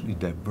tremendously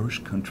diverse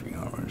country,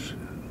 ours.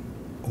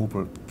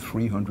 Over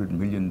 300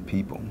 million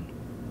people.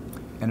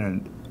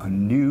 And a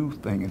new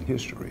thing in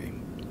history,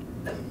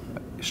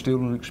 still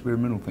an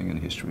experimental thing in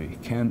history.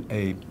 Can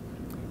a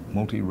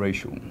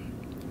multiracial,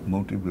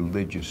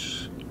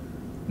 multi-religious,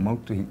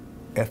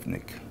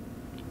 multi-ethnic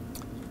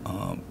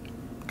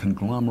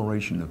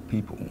conglomeration of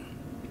people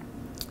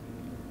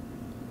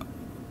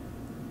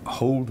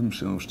hold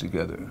themselves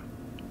together,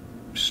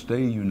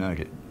 stay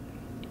united?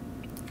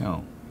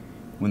 Now,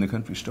 when the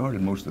country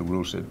started, most of the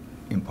world said,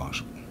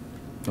 impossible.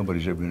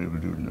 Nobody's ever been able to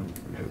do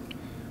it.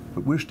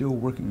 But we're still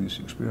working this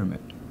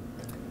experiment.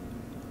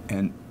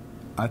 And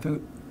I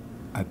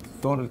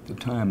thought at the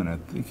time, and I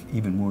think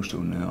even more so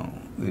now,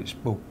 they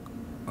spoke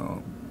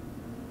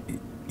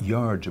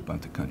yards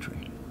about the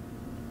country,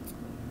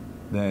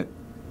 that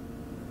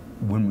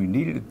when we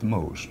needed it the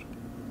most,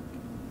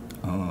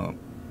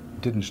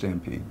 didn't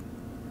stampede.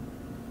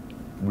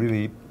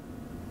 Really,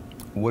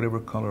 whatever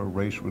color,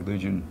 race,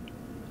 religion,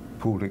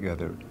 pulled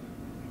together.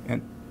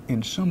 And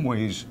in some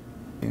ways,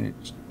 and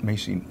it may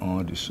seem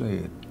odd to say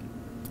it,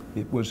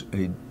 it was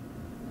a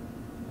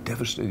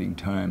devastating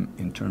time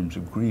in terms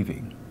of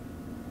grieving.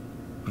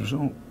 It was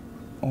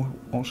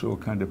also a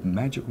kind of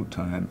magical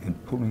time in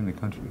pulling the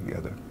country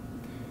together.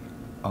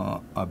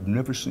 I've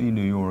never seen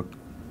New York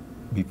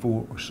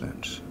before or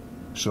since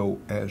so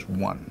as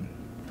one.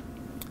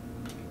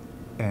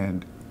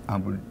 And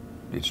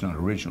it's not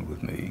original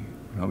with me,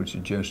 but I would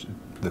suggest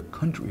that the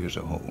country as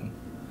a whole,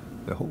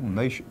 the whole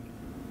nation,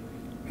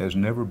 has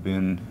never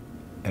been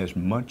as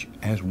much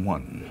as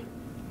one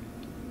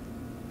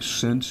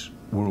since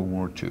World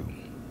War II,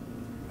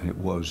 and it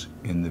was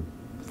in the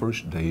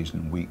first days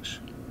and weeks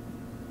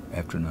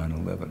after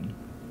 9/11.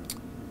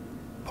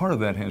 Part of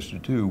that has to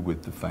do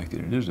with the fact that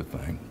it is a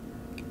fact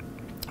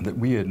that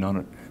we had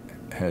not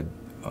had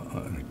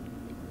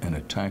an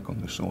attack on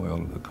the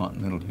soil of the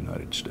continental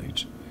United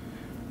States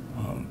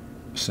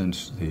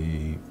since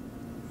the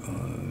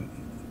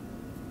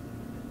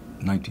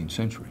 19th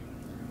century.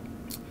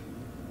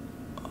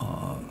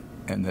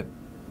 And that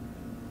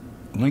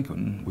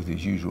Lincoln, with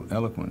his usual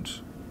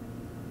eloquence,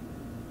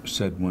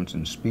 said once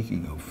in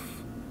speaking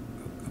of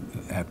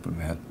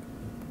aftermath,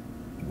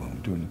 well,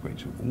 during the Great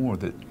Civil War,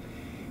 that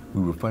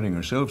we were fighting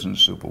ourselves in the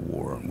Civil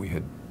War, and we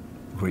had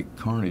great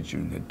carnage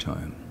during that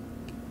time.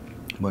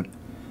 But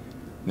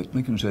that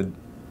Lincoln said,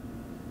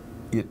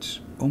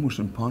 it's almost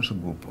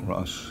impossible for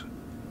us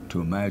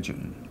to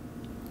imagine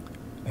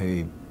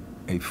a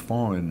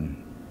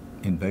foreign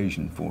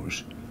invasion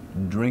force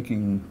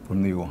drinking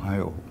from the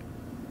Ohio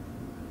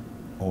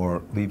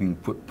or leaving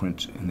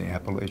footprints in the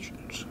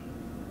Appalachians.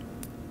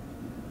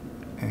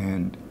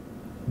 And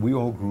we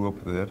all grew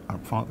up with that, our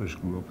fathers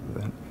grew up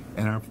with that,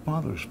 and our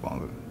father's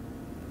father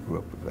grew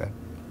up with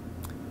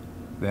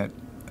that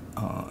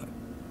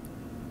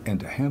And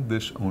to have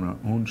this on our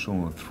own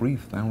soil,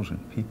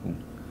 3,000 people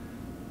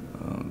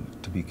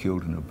to be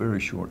killed in a very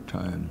short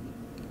time,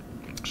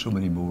 so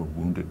many more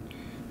wounded,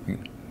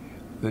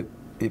 that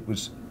it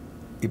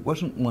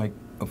wasn't like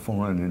a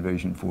foreign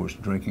invasion force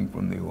drinking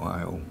from the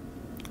Ohio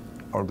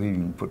or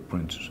leaving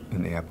footprints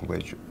in the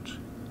Appalachians,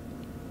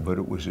 but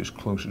it was as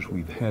close as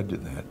we've had to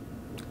that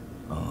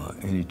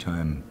any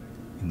time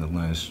in the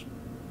last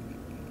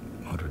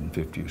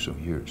 150 or so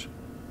years.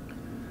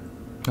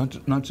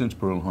 Not since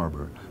Pearl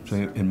Harbor. So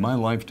in my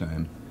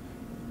lifetime,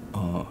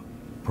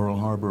 Pearl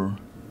Harbor,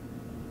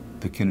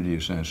 the Kennedy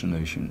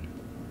assassination,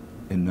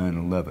 and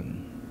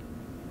 9/11,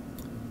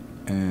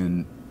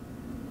 and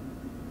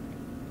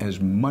as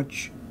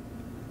much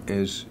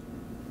as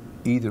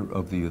either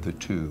of the other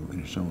two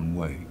in its own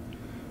way,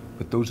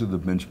 but those are the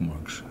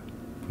benchmarks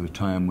for the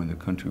time when the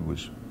country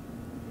was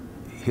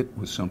hit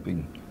with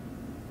something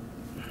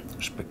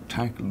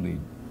spectacularly,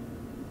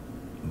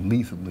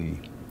 lethally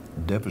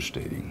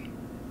devastating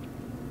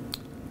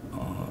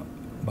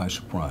by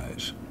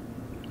surprise,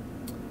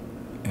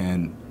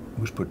 and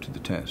was put to the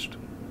test.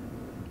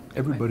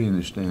 Everybody in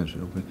the stands,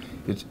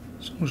 it's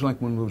almost like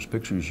one of those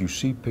pictures. You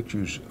see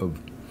pictures of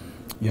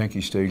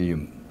Yankee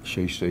Stadium,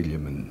 Shea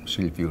Stadium, and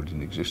Citi Field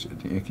didn't exist at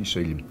the Yankee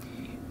Stadium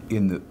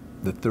in the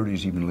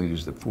 30s, even late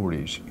as the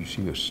 40s. You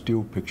see a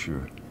still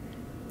picture.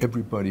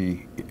 Every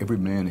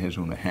man has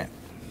on a hat.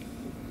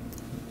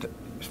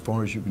 As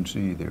far as you can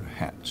see, they're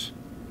hats.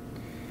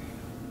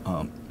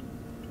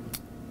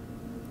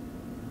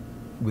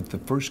 With the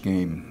first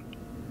game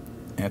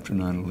after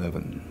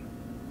 9/11,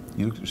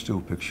 you look at the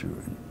still picture,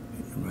 and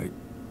right,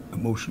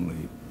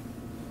 emotionally,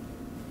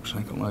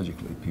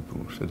 psychologically,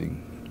 people are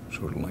sitting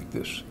sort of like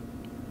this.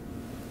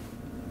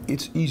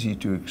 It's easy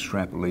to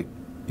extrapolate,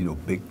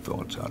 big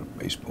thoughts out of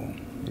baseball.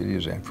 It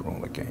is, after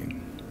all, a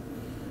game.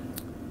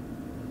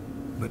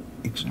 But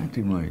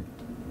exactly right.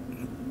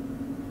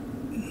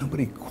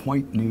 Nobody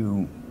quite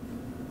knew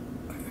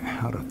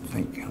how to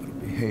think, how to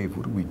behave.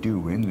 What do we do?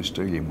 We're in the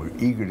stadium. We're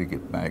eager to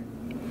get back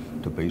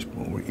to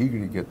baseball. We're eager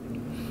to get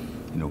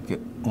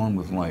on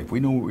with life. We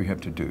know what we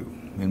have to do,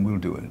 and we'll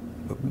do it.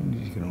 But we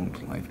need to get on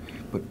with life.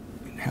 But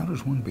how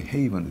does one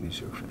behave under these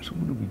circumstances?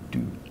 What do we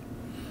do?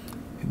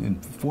 And then,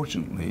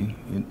 fortunately,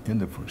 in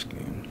the first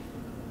game,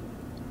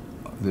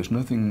 there's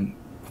nothing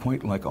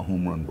quite like a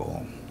home run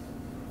ball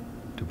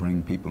to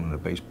bring people in a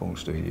baseball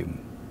stadium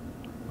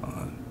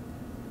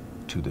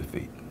to their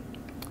feet.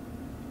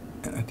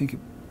 And I think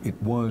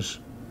it was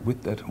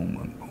with that home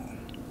run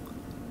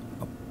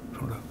ball,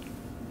 sort of,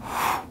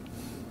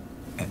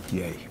 and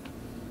yay.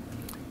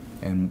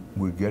 And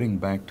we're getting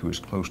back to as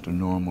close to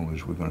normal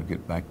as we're going to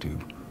get back to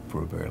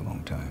for a very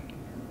long time.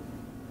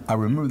 I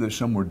remember that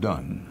some were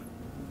done.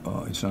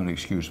 It's not an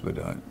excuse, but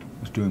I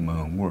was doing my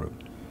own work.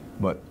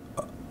 But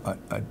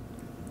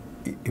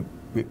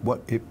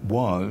it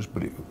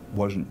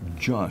wasn't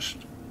just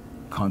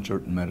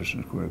concert in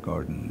Madison Square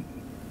Garden,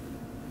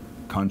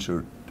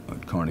 concert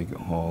at Carnegie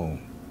Hall,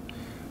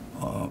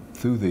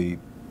 through the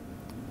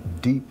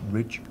deep,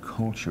 rich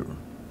culture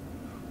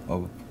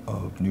of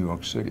New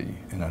York City,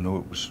 and I know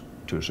it was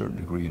to a certain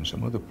degree in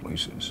some other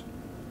places.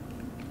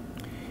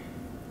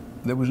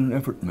 There was an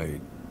effort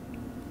made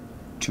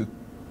to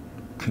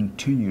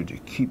continue to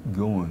keep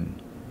going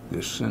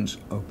this sense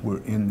of we're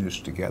in this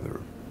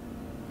together,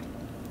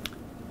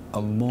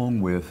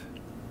 along with,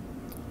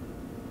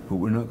 but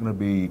we're not going to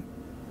be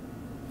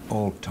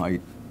all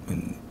tight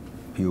and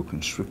feel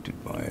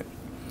constricted by it.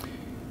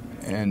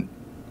 And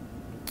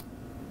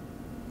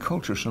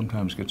culture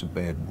sometimes gets a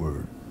bad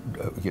word,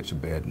 gets a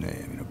bad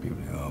name. People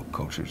say, oh,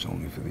 culture's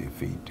only for the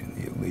effete and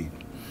the elite.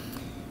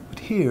 But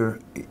here,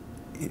 it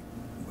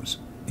was,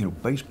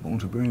 baseball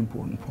is a very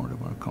important part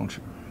of our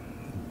culture.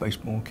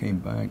 Baseball came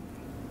back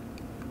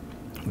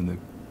when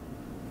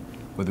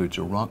whether it's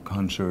a rock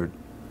concert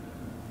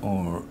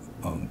or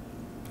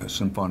a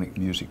symphonic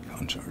music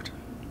concert,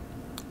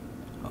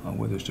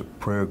 whether it's a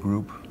prayer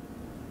group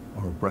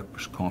or a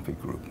breakfast coffee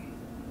group.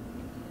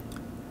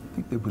 I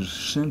think there was a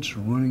sense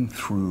running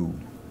through,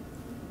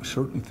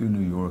 certainly through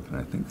New York, and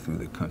I think through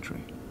the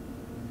country.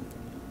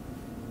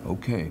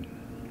 Okay,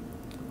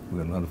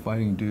 we've got a lot of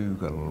fighting to do, we've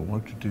got a lot of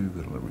work to do, we've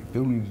got a lot of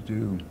rebuilding to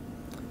do,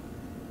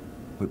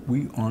 but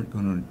we aren't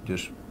going to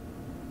just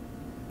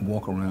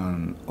walk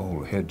around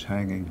all heads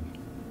hanging,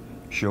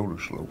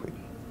 shoulders sloping.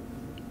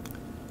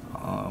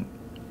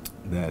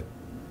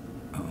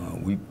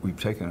 We've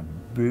taken a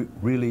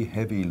really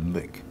heavy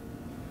lick,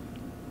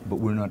 but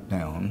we're not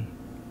down,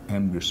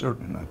 and we're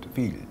certainly not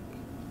defeated.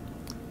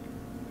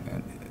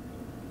 And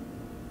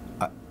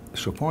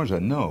so far as I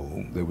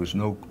know, there was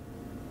no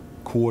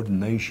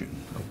coordination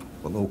of,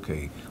 well,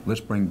 okay,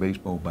 let's bring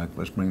baseball back,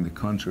 let's bring the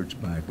concerts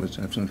back, let's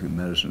have something in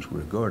Madison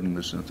Square Garden,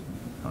 let's have something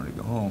in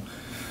Carnegie Hall.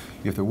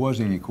 If there was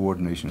any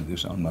coordination of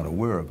this, I'm not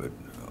aware of it.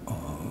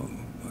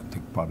 I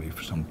think probably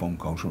some phone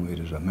calls were made,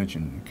 as I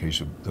mentioned, in the case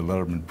of the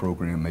Letterman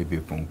program, maybe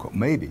a phone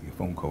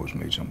call was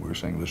made somewhere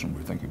saying, listen,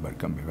 we're thinking about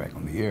coming back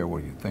on the air,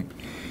 what do you think?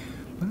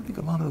 But I think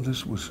a lot of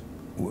this was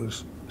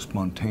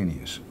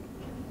spontaneous.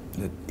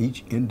 that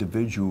each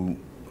individual,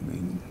 I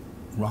mean,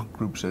 rock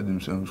group said to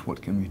themselves,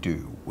 what can we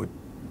do?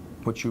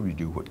 What should we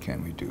do? What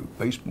can we do?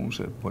 Baseball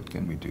said, what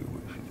can we do?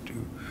 What should we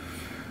do?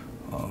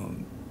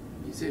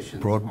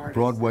 Musicians,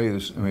 Broadway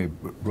is, I mean,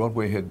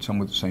 Broadway had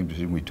somewhat the same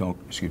decision. We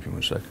talked, excuse me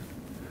one second.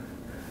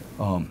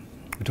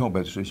 We talked about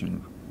the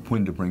decision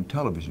when to bring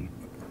television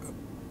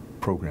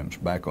programs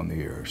back on the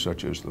air,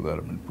 such as the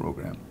Letterman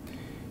program.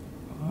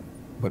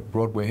 But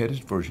Broadway had its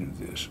version of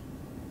this.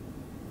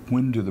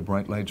 When do the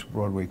bright lights of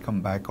Broadway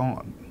come back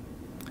on?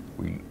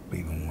 We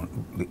even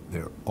went,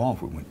 they're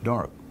off, it went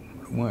dark,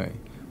 went away.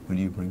 When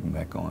do you bring them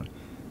back on?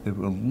 There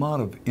were a lot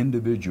of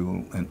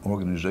individual and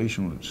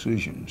organizational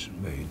decisions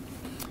made.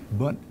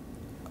 But,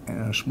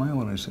 and I smile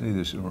when I say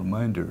this, a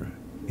reminder,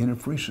 in a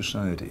free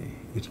society,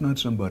 it's not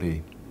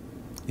somebody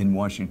in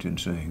Washington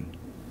saying,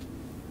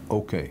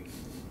 okay,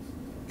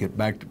 get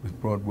back with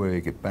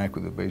Broadway, get back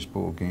with the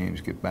baseball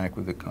games, get back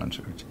with the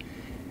concerts.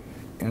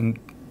 And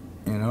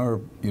in our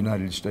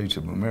United States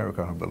of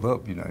America, our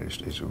beloved United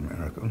States of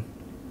America,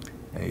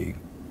 a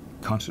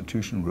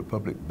constitutional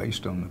republic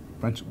based on the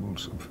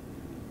principles of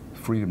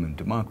freedom and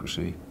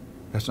democracy,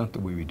 that's not the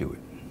way we do it.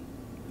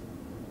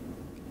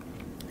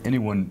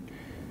 Anyone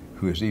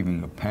who has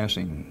even a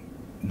passing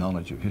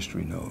knowledge of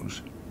history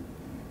knows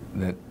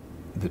that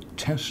the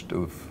test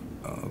of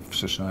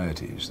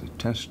societies, the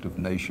test of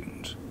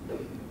nations,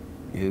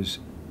 is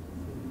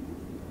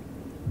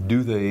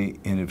do they,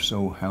 and if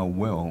so, how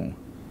well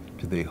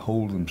do they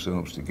hold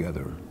themselves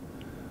together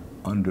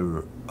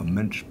under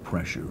immense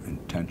pressure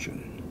and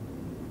tension?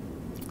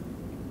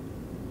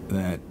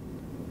 That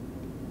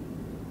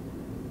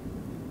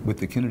with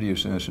the Kennedy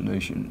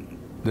assassination,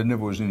 there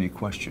never was any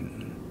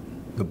question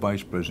the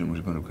vice president was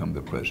going to become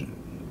the president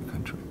of the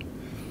country.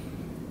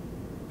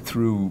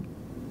 Through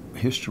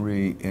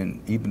history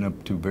and even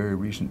up to very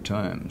recent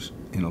times,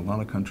 in a lot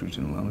of countries,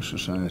 in a lot of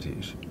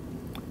societies,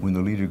 when the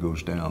leader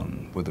goes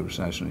down, whether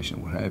assassination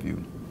or what have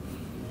you,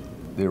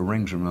 there are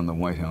rings around the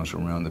White House,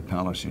 around the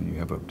palace, and you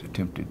have an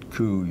attempted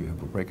coup, you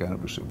have a breakout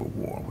of a civil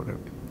war, whatever.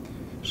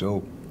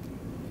 So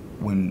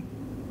when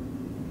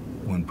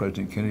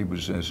President Kennedy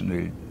was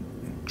assassinated,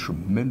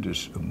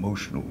 tremendous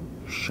emotional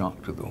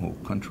shock to the whole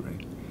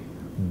country.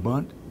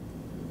 But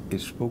it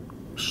spoke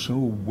so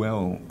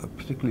well,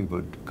 particularly of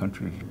a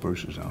country as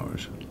diverse as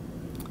ours.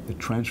 The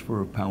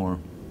transfer of power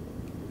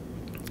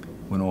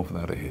went off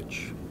without a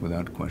hitch,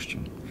 without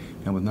question.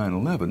 And with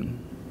 9/11,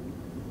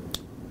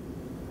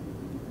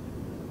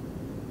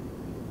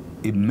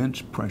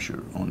 immense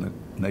pressure on the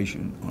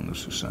nation, on the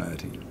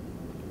society.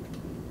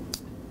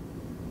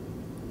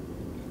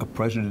 A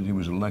president who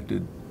was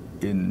elected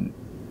in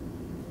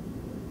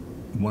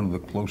one of the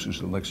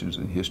closest elections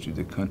in the history of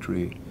the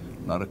country,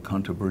 a lot of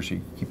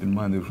controversy. Keep in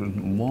mind, this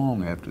wasn't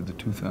long after the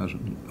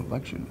 2000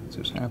 election that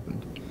this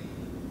happened.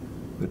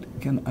 But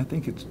again, I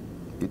think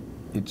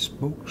it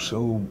spoke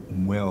so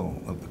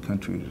well of the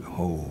country as a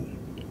whole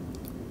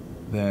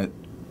that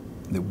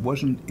there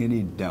wasn't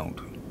any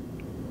doubt.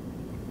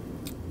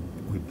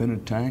 We've been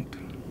attacked.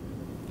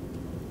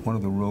 One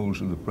of the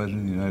roles of the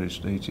President of the United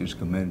States is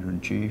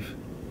Commander-in-Chief.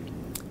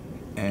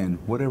 And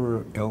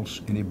whatever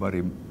else I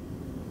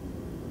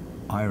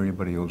or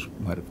anybody else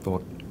might have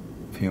thought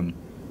of him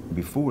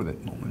before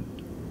that moment,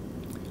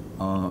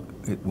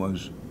 it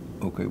was,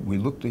 okay, we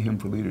look to him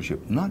for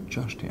leadership. Not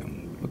just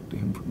him, look to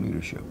him for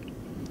leadership.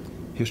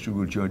 History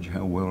will judge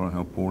how well or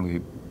how poorly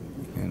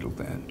he handled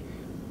that.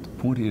 The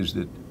point is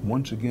that,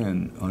 once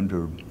again,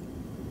 under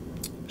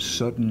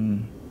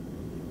sudden,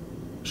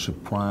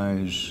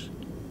 surprise,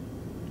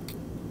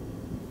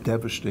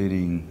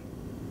 devastating,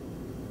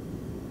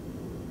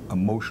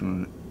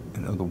 emotional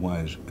and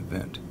otherwise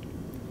event,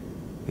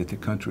 that the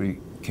country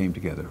came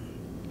together.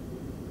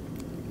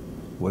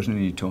 Wasn't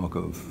any talk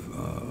of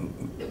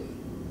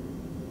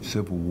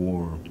civil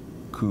war,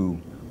 coup,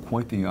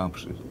 quite the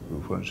opposite.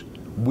 It was,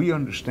 we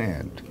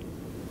understand,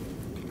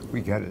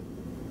 we get it,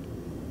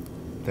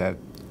 that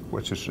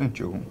what's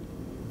essential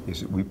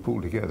is that we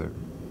pull together,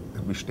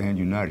 that we stand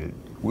united.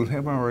 We'll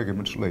have our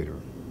arguments later,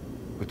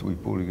 but that we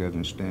pull together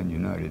and stand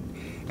united.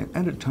 And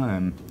at a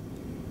time,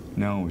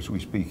 now as we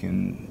speak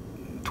in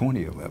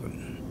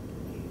 2011,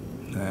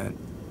 that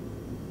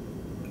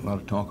a lot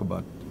of talk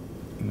about,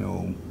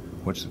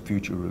 what's the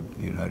future of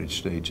the United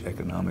States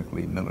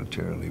economically,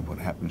 militarily, what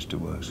happens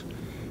to us,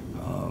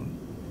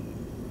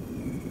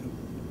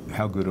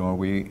 how good are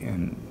we,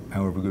 and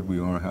however good we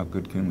are, how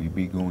good can we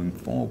be going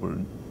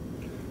forward.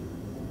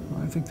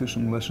 I think there's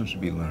some lessons to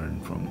be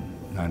learned from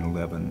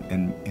 9/11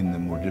 and in the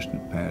more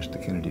distant past, the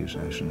Kennedy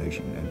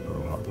assassination and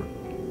Pearl Harbor.